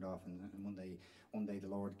get turned off, and one day the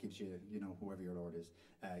Lord gives you, whoever your Lord is,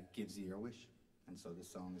 gives you your wish. And so this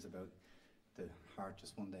song is about the heart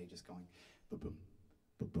just one day just going ba-boom,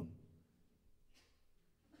 ba-boom,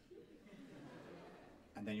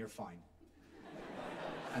 and then you're fine,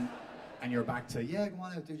 and you're back to, yeah, go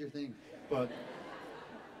on out, do your thing, but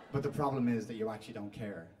the problem is that you actually don't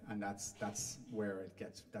care, and that's where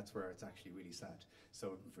it's actually really sad.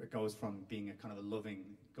 So it goes from being a kind of a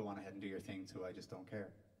loving, go on ahead and do your thing, to I just don't care,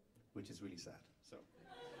 which is really sad. So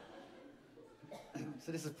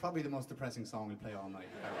this is probably the most depressing song we'll play all night.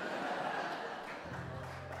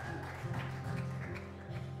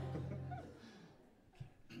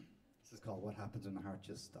 This is called What Happens When the Heart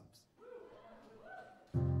Just Stops.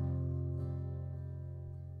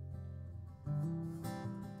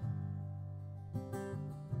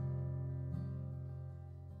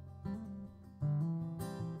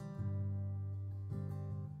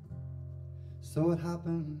 So what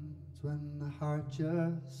happens when the heart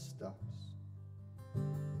just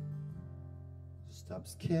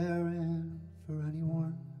stops caring for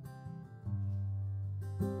anyone?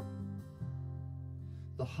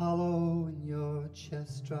 The hollow in your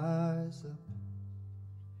chest dries up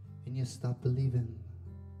and you stop believing.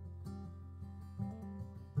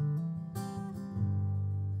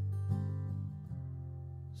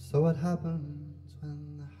 So what happens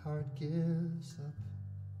when the heart gives up?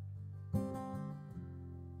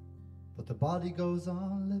 But the body goes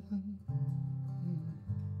on living.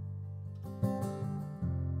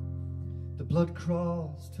 The blood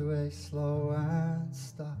crawls to a slow and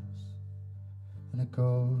stops, and it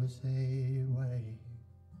goes away.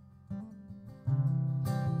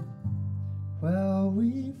 Well,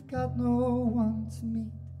 we've got no one to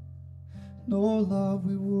meet, no love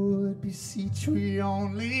we would beseech. We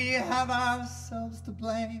only have ourselves to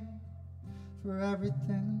blame for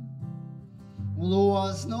everything. Well, there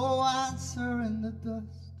was no answer in the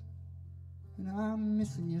dust, And I'm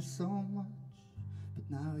missing you so much, but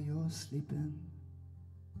now you're sleeping,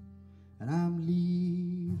 and I'm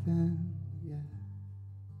leaving, yeah.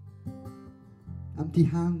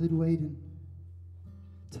 Empty-handed waiting,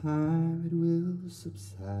 time it will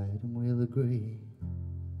subside and we'll agree.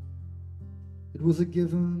 It was a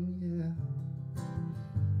given, yeah.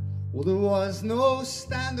 Well, there was no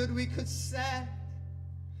standard we could set,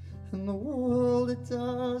 and the world, it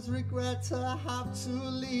does regret to have to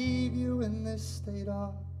leave you in this state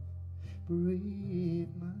of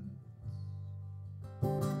bereavement.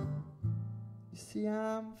 You see,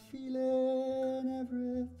 I'm feeling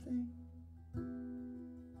everything.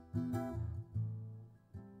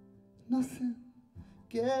 Nothing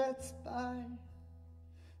gets by.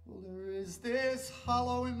 Well, there is this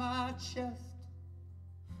hollow in my chest,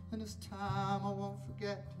 and this time I won't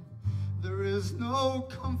forget. There is no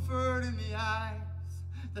comfort in the eyes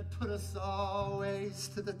that put us always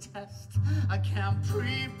to the test. I can't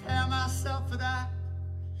prepare myself for that,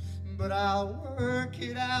 but I'll work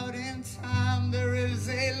it out in time. There is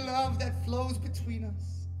a love that flows between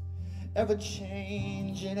us, ever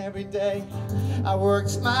changing every day. I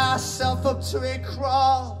worked myself up to a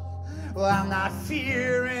crawl. Well, I'm not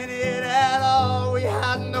fearing it at all. We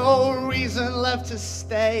had no reason left to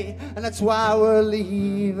stay, and that's why we're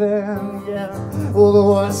leaving, yeah. Well, there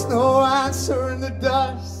was no answer in the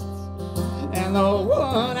dust, and no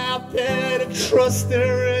one out there to trust.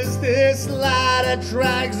 There is this lie that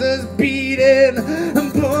drags us beating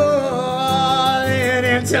and blowing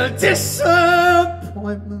into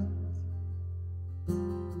disappointment.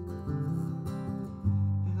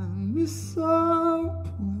 And disappointment,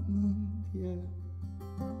 yeah.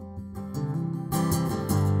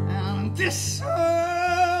 And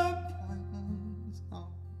disappointments, oh.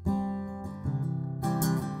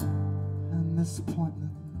 And disappointments.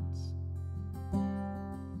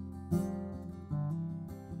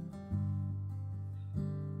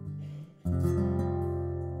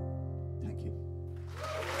 Thank you.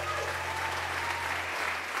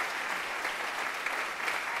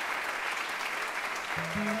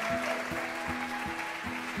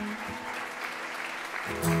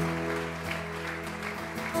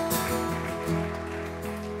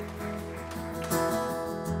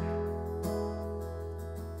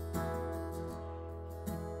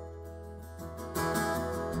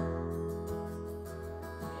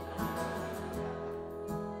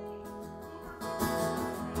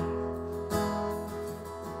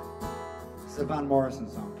 It's a Van Morrison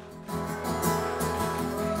song.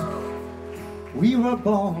 We were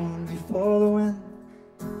born before the wind,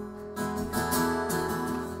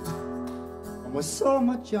 and we're so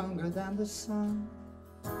much younger than the sun.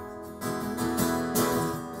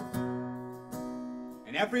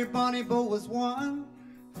 And every bonny boat was one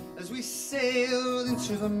as we sailed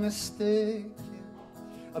into the mystic.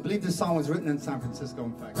 I believe this song was written in San Francisco,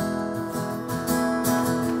 in fact.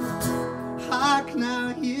 I can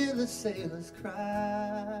now hear the sailors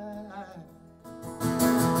cry,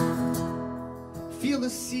 feel the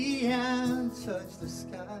sea and touch the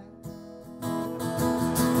sky,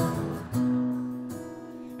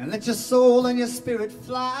 and let your soul and your spirit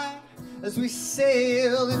fly as we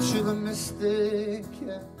sail into the mystic,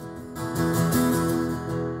 yeah.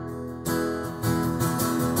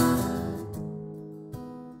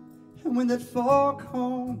 And when that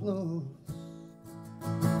foghorn blows,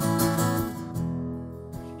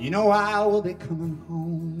 you know I will be coming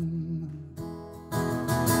home.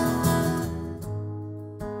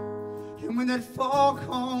 And when that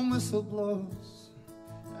foghorn whistle blows,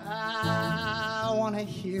 I want to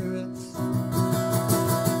hear it. I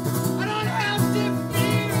don't have to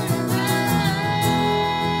fear it now.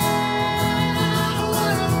 I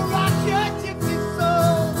want to rock your gypsy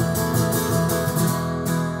soul.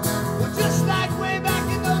 Well, just like way back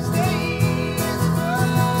in those days.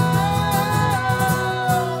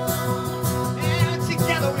 And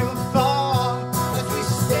together we will fall as we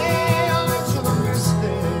sail into the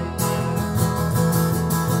mystic.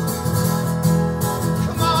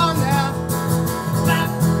 Come on now. La,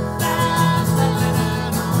 la, la, la, la,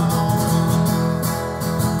 la.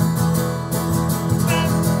 La,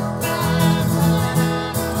 la, la, la, la.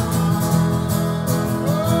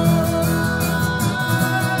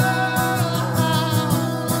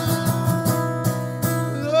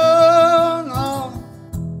 Oh, no.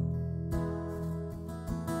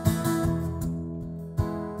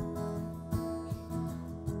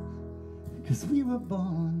 'Cause we were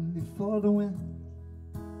born before the wind,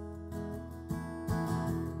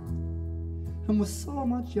 and we're so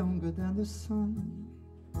much younger than the sun.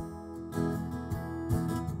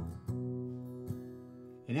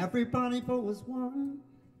 And every bonny boat was one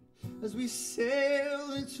as we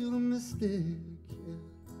sail into the mystic.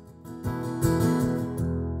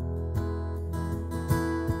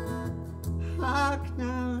 Hark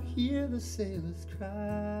now, hear the sailors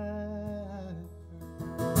cry.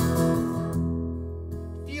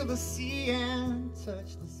 Feel the sea and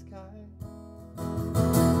touch the sky.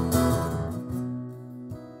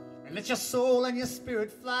 And let your soul and your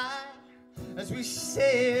spirit fly as we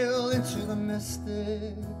sail into the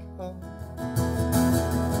mystic. Oh.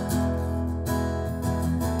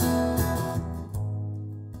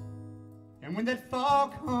 And when that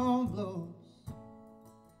foghorn blows,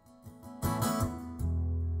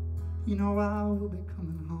 you know I will be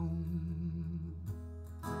coming home.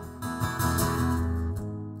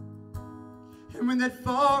 And when that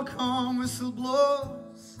foghorn whistle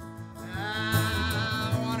blows,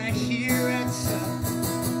 I wanna hear it.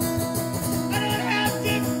 I don't have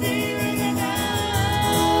to fear it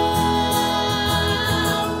now.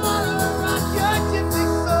 I wanna rock your gypsy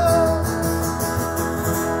soul,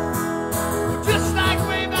 just like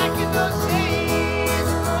way back in those days.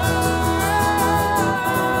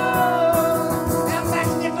 And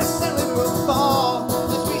magnificently will fall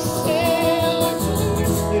as we sail into the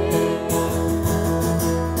mystic.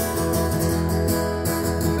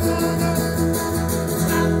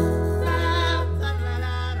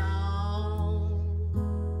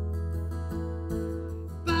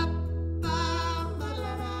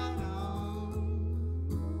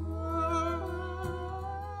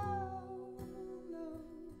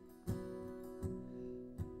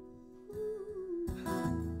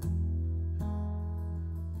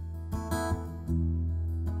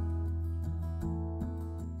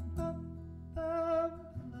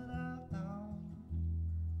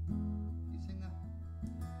 You sing that?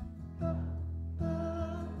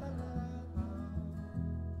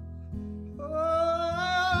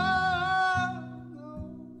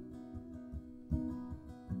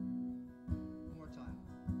 One more time.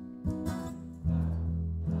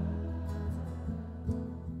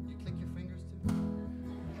 You click your fingers too?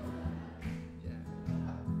 Yeah.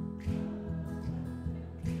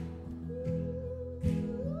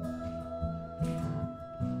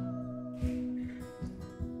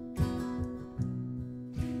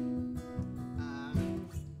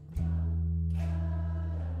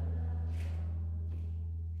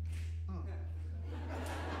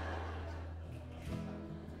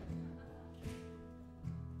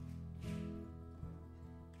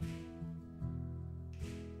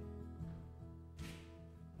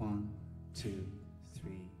 One, two,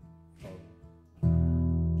 three, four.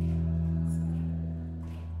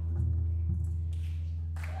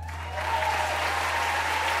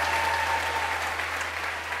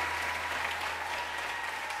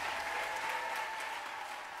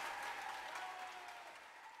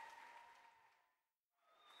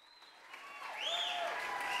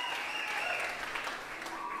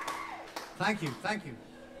 Thank you, thank you.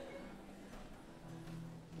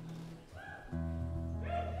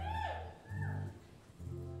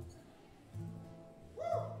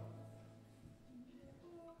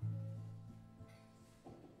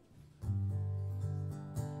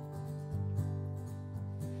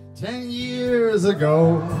 Ten years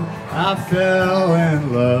ago, I fell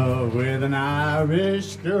in love with an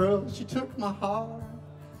Irish girl. She took my heart,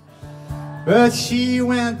 but she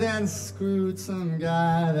went and screwed some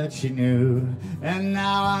guy that she knew. And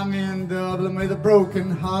now I'm in Dublin with a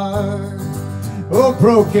broken heart. Oh,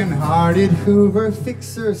 broken-hearted Hoover,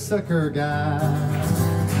 fixer, sucker guy.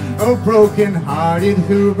 Oh, broken-hearted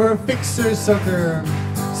Hoover, fixer, sucker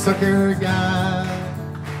guy.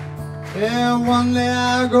 Yeah, one day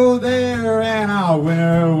I'll go there and I'll win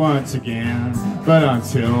her once again. But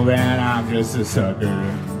until then, I'm just a sucker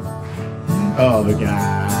of a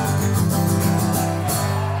guy.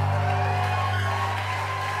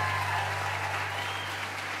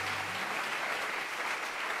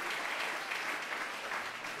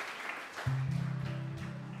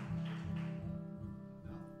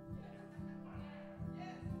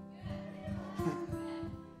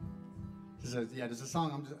 Yeah, there's a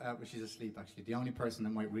song, she's asleep actually. The only person that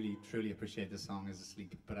might really truly appreciate this song is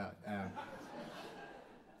asleep. But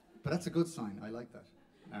that's a good sign, I like that.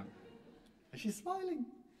 And she's smiling.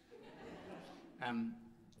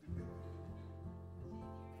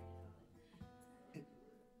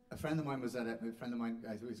 A friend of mine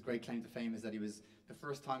his great claim to fame is that he was, the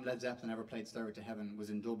first time Led Zeppelin ever played Stairway to Heaven was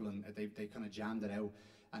in Dublin. They kind of jammed it out,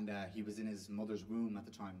 and he was in his mother's womb at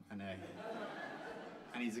the time.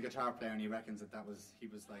 And he's a guitar player, and he reckons that he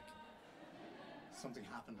was like, something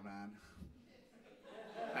happened, man.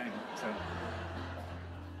 Anyway,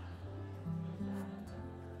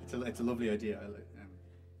 so it's a lovely idea.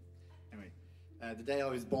 The day I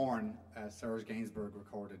was born, Serge Gainsbourg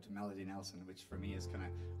recorded Melody Nelson, which for me is kind of,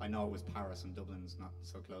 I know it was Paris and Dublin's not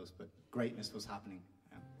so close, but greatness was happening.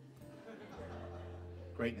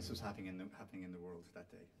 Greatness was happening in the world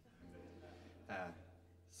that day.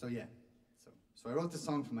 So yeah, so I wrote this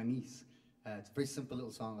song for my niece. It's a very simple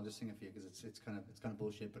little song. I'll just sing it for you because it's kind of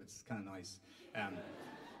bullshit, but it's kind of nice.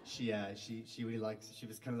 She really likes. She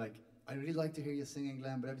was kind of like, I really like to hear you singing,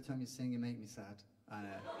 Glen, but every time you sing, you make me sad. And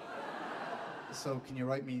so can you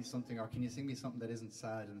write me something, or can you sing me something that isn't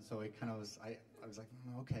sad? And so I kind of was, I was like,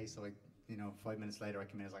 okay. So 5 minutes later, I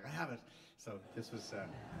came in. I was like, I have it. So this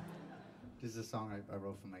is a song I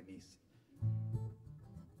wrote for my niece.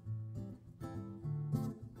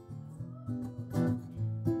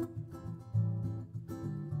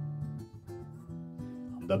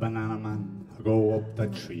 I'm the banana man. I go up the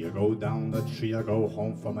tree, I go down the tree, I go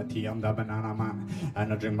home for my tea. I'm the banana man,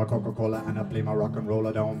 and I drink my Coca-Cola and I play my rock and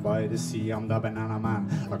roller down by the sea. I'm the banana man.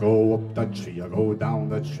 I go up the tree, I go down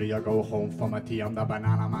the tree, I go home for my tea. I'm the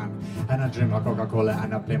banana man, and I drink my Coca-Cola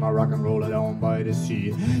and I play my rock and roller down by the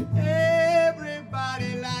sea.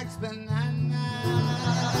 Everybody likes banana,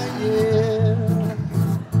 yeah.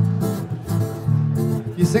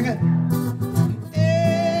 You sing it?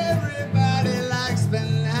 Everybody likes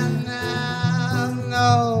banana, no.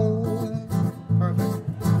 Perfect.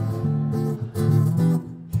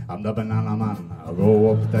 I'm the banana man. I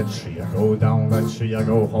go up the tree, I go down the tree, I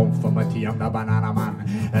go home for my tea. I'm the banana man,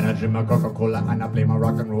 and I drink my Coca-Cola and I play my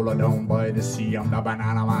rock and roller down by the sea. I'm the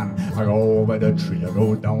banana man. I go over the tree, I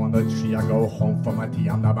go down the tree, I go home for my tea.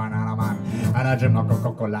 I'm the banana man, and I drink my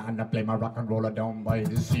Coca-Cola and I play my rock and roller down by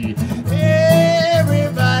the sea.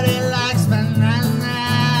 Everybody likes banana.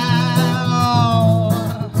 Oh.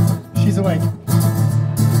 She's awake.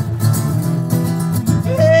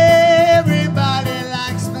 Everybody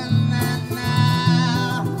likes banana.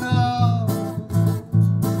 Oh.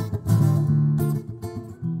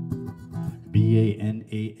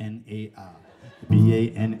 B-A-N-A-N-A-R.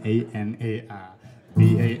 B-A-N-A-N-A-R.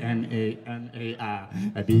 B-A-N-A-N-A-R.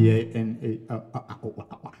 B-A-N-A-R.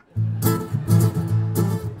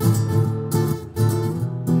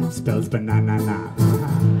 Spells banana.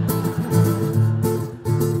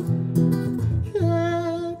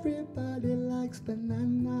 Everybody likes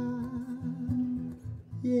banana.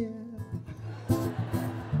 Yeah.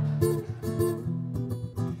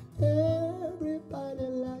 Everybody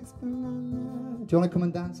likes banana. Do you want to come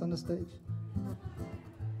and dance on the stage?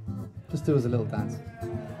 Just do us a little dance.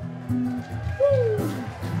 Woo.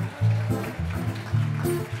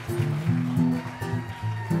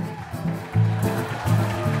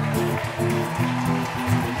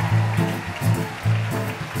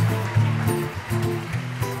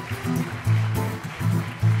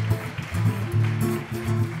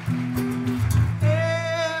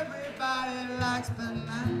 Everybody likes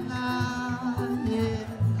banana, yeah.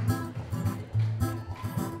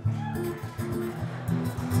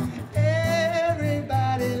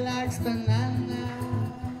 Everybody likes banana.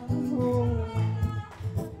 Oh.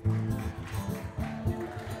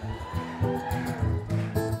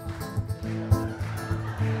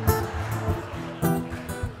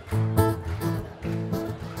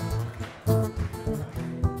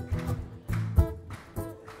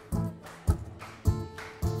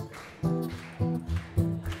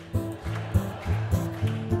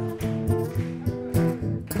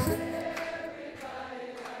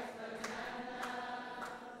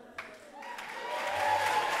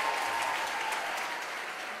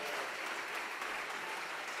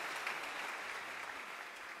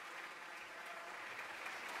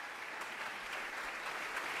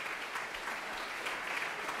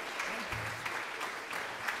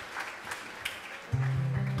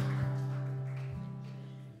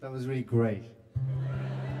 That was really great.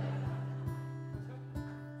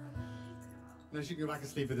 Now she can go back and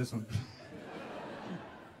sleep with this one.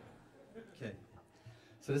 Okay.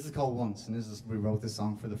 So this is called Once, and we wrote this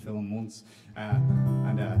song for the film Once.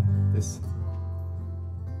 This,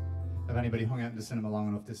 if anybody hung out in the cinema long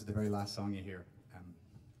enough, this is the very last song you hear.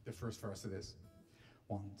 The first verse of this.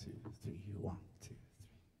 1, 2, 3, 1, 2,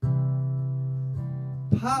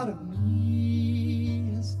 3. Part of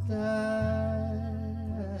me has died,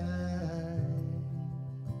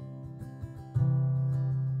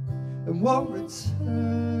 and won't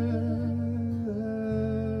return.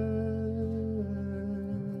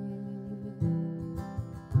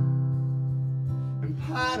 And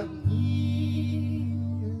part of me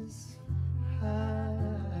is high,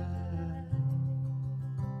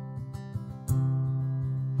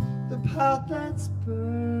 the part that's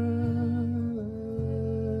burned.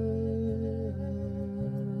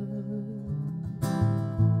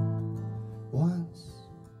 One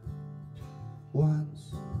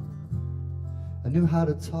knew how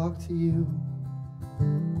to talk to you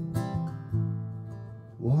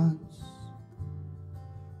once,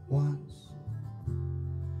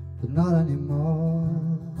 but not anymore.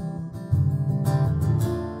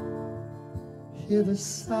 Hear the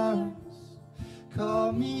sirens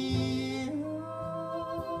call me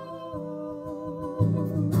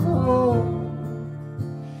home.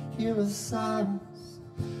 Hear the sirens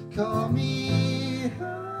call me home.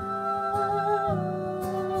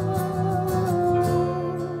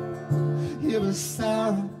 Hear the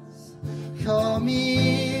sirens call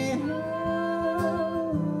me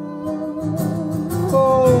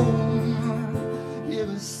home. Hear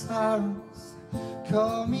the sirens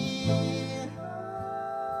call me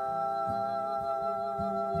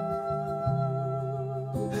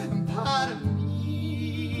home. And part of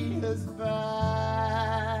me has vowed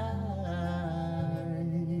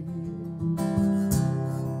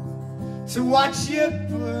to watch you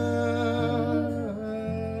burn.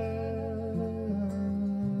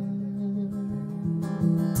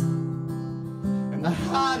 And the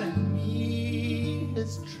heart of me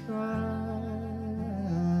has tried,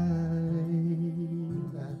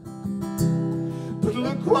 but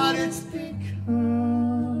look what it's become.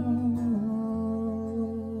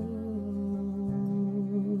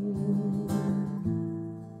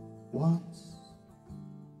 Once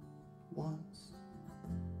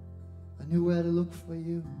I knew where to look for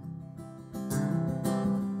you.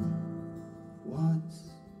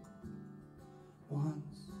 Once,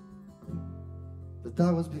 but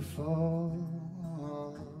that was before.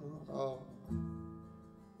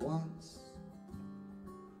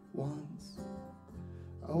 Once,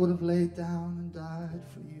 I would have laid down and died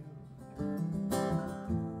for you.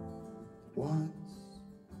 Once,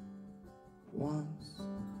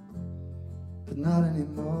 but not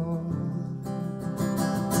anymore.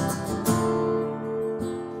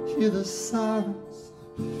 Hear the sirens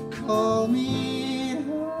call me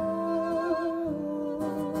home.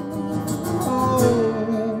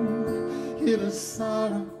 Hear the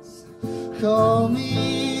sirens call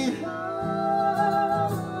me home.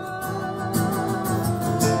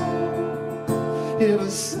 Hear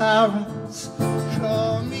the sirens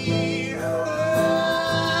call me home.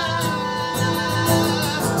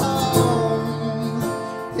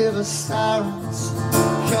 Hear the sirens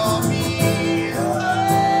call me home.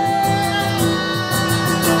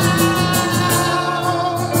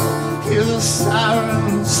 Hear the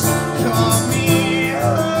sirens call me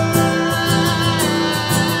home.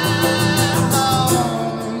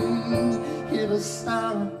 Hear the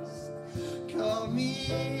sirens call me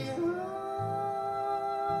home.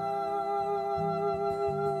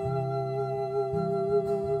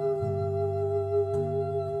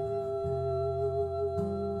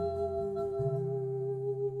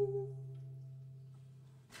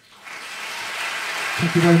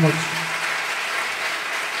 Thank you very much.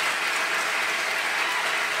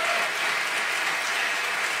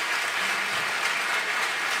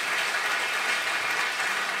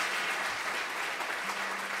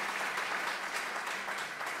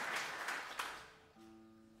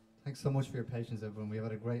 Thanks so much for your patience, everyone. We've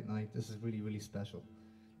had a great night. This is really, really special.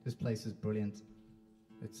 This place is brilliant.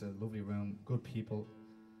 It's a lovely room, good people.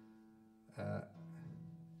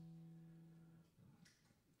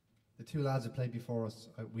 The two lads that played before us,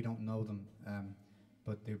 we don't know them,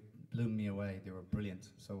 but they blew me away. They were brilliant.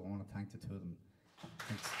 So I want to thank the two of them.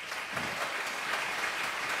 Thanks.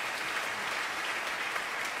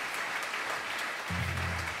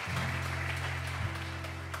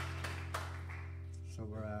 So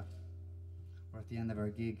we're at the end of our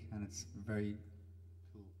gig, and it's very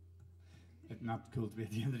cool. It's not cool to be at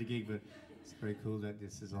the end of the gig, but it's very cool that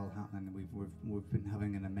this is all happening. We've been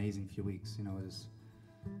having an amazing few weeks. You know, I was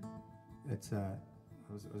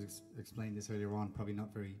explaining this earlier on, probably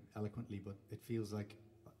not very eloquently, but it feels like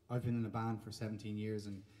I've been in a band for 17 years,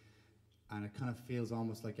 and it kind of feels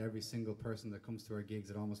almost like every single person that comes to our gigs,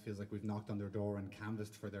 it almost feels like we've knocked on their door and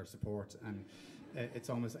canvassed for their support, and it's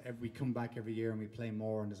almost we come back every year and we play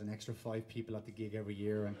more, and there's an extra 5 people at the gig every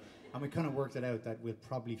year, and we kind of worked it out that we'll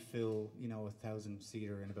probably fill, you know,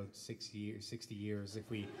 1,000-seater in about 60 years if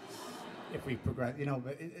we progress, you know.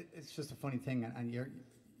 But it's just a funny thing, and you're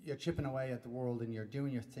chipping away at the world, and you're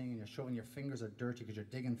doing your thing, and you're showing your fingers are dirty because you're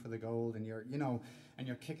digging for the gold, and you're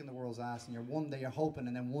kicking the world's ass, and one day you're hoping,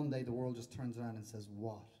 and then one day the world just turns around and says,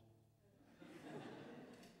 what?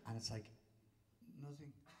 And it's like,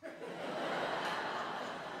 nothing.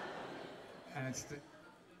 And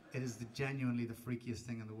it is genuinely the freakiest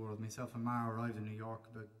thing in the world. Myself and Mara arrived in New York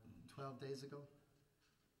about 12 days ago.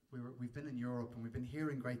 we've been in Europe and we've been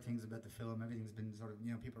hearing great things about the film. Everything's been sort of,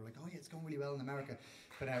 you know, people are like, oh yeah, it's going really well in America,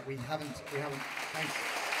 but we haven't. Thanks.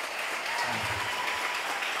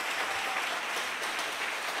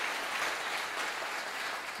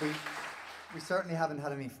 We certainly haven't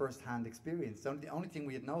had any first-hand experience. The only thing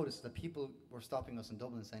we had noticed that people were stopping us in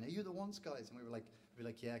Dublin saying, "Are you the ones guys?" And we were like,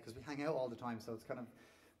 "Yeah," because we hang out all the time, so it's kind of,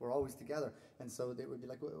 we're always together. And so they would be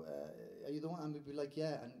like, "Are you the one?" And we'd be like,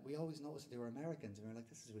 "Yeah." And we always noticed that they were Americans, and we were like,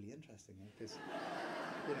 "This is really interesting, because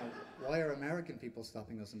you know, why are American people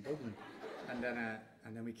stopping us in Dublin?" And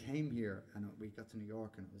then we came here, and we got to New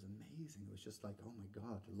York, and it was amazing. It was just like, oh my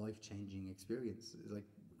God, life-changing experience. Like,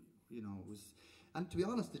 you know, it was. And to be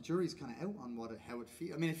honest, the jury's kind of out on how it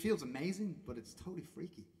feels. I mean, it feels amazing, but it's totally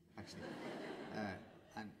freaky, actually.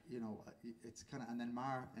 And you know, it's kind of. And then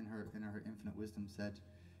Mar, in her infinite wisdom, said,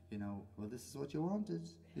 you know, well, this is what you wanted,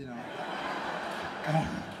 you know.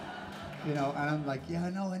 You know, and I'm like, yeah, I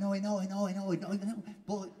know,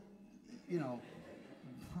 but you know,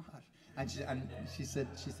 what? And she said,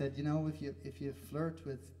 you know, if you flirt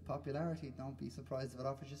with popularity, don't be surprised if it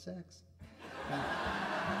offers you sex.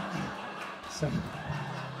 So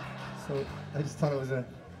I just thought it was an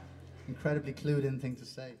incredibly clued-in thing to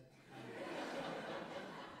say.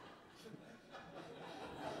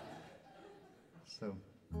 So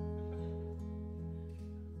I'm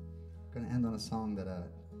going to end on a song that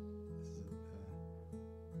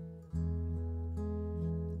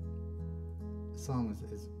the song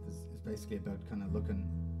is basically about kind of looking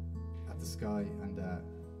at the sky and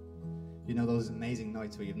you know, those amazing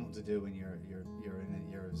nights where you have nothing to do and you're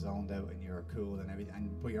zoned out and you're cool and everything,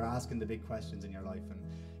 but you're asking the big questions in your life, and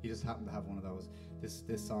you just happen to have one of those.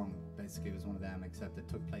 This song basically was one of them, except it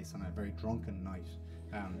took place on a very drunken night,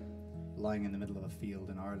 lying in the middle of a field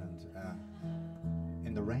in Ireland,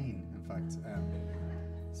 in the rain, in fact.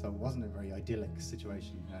 So it wasn't a very idyllic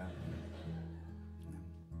situation.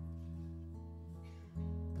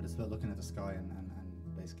 But it's about looking at the sky and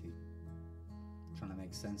basically trying to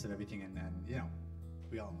make sense of everything, and you know,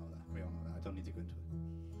 we all know that. I don't need to go into it.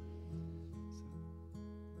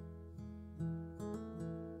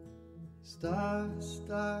 Star,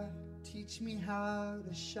 star, teach me how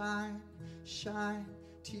to shine, shine.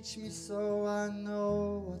 Teach me so I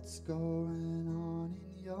know what's going on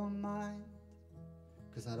in your mind.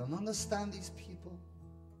 'Cause I don't understand these people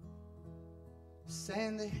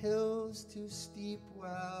saying the hill's too steep.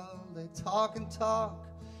 Well, they talk and talk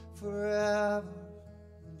forever,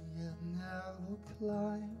 and yet never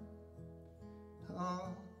climb.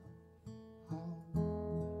 Oh,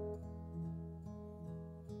 oh.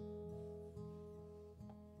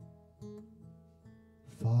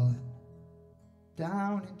 Falling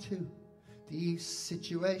down into these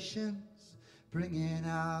situations, bringing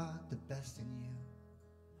out the best in you.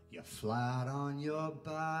 You're flat on your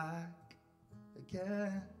back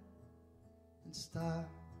again, and start.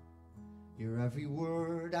 Your every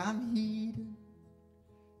word I'm heeding.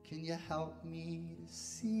 Can you help me to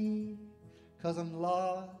see? 'Cause I'm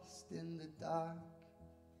lost in the dark.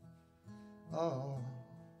 Oh.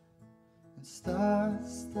 And star,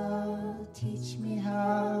 star, teach me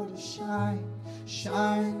how to shine,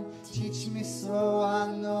 shine. Teach me so I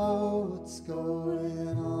know what's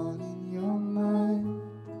going on in your mind.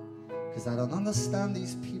 'Cause I don't understand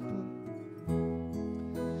these people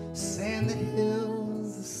saying the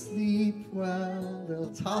hill's asleep. Well,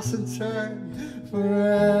 they'll toss and turn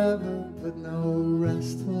forever, but no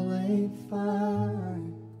rest will they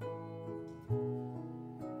find.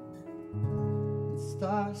 And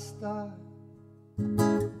star, star,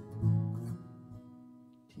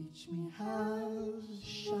 teach me how to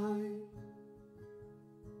shine.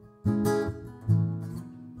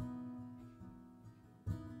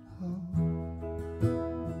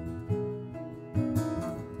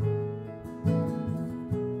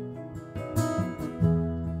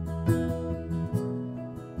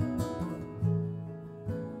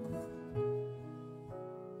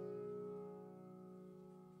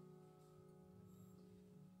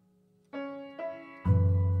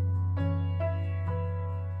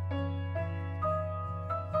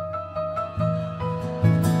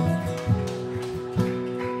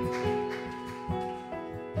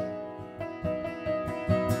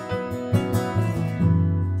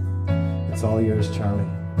 It's all yours, Charlie.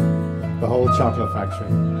 The whole chocolate factory.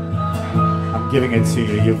 I'm giving it to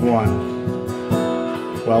you. You've won.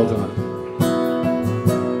 Well done.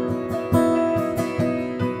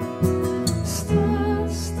 Star,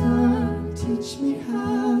 star, teach me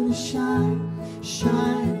how to shine,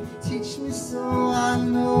 shine. Teach me so I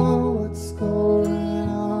know what's going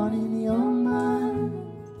on in your mind.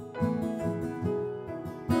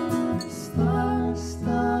 Star,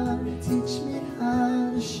 star,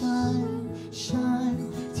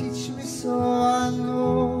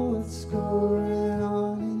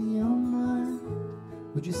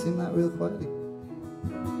 quietly.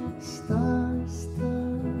 Star,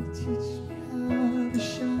 star, teach me how to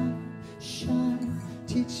shine, shine.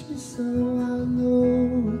 Teach me so I'll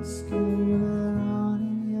know what's going on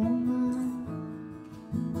in your mind.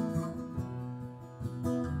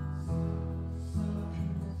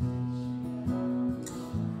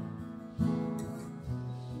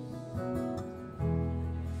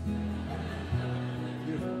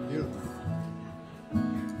 Beautiful, beautiful.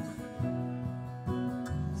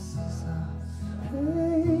 This is our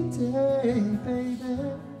payday, baby,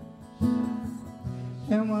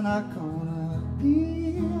 and we're not gonna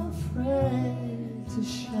be afraid to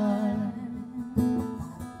shine.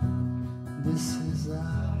 This is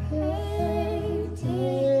our heyday,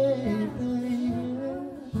 baby,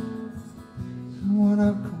 and we're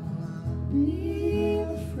not gonna be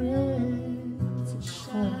afraid to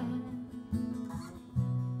shine.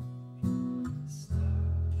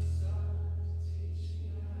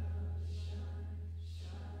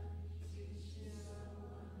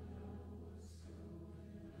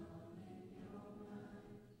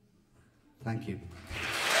 Thank you.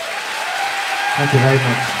 Thank you very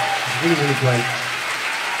much. It's really, really great.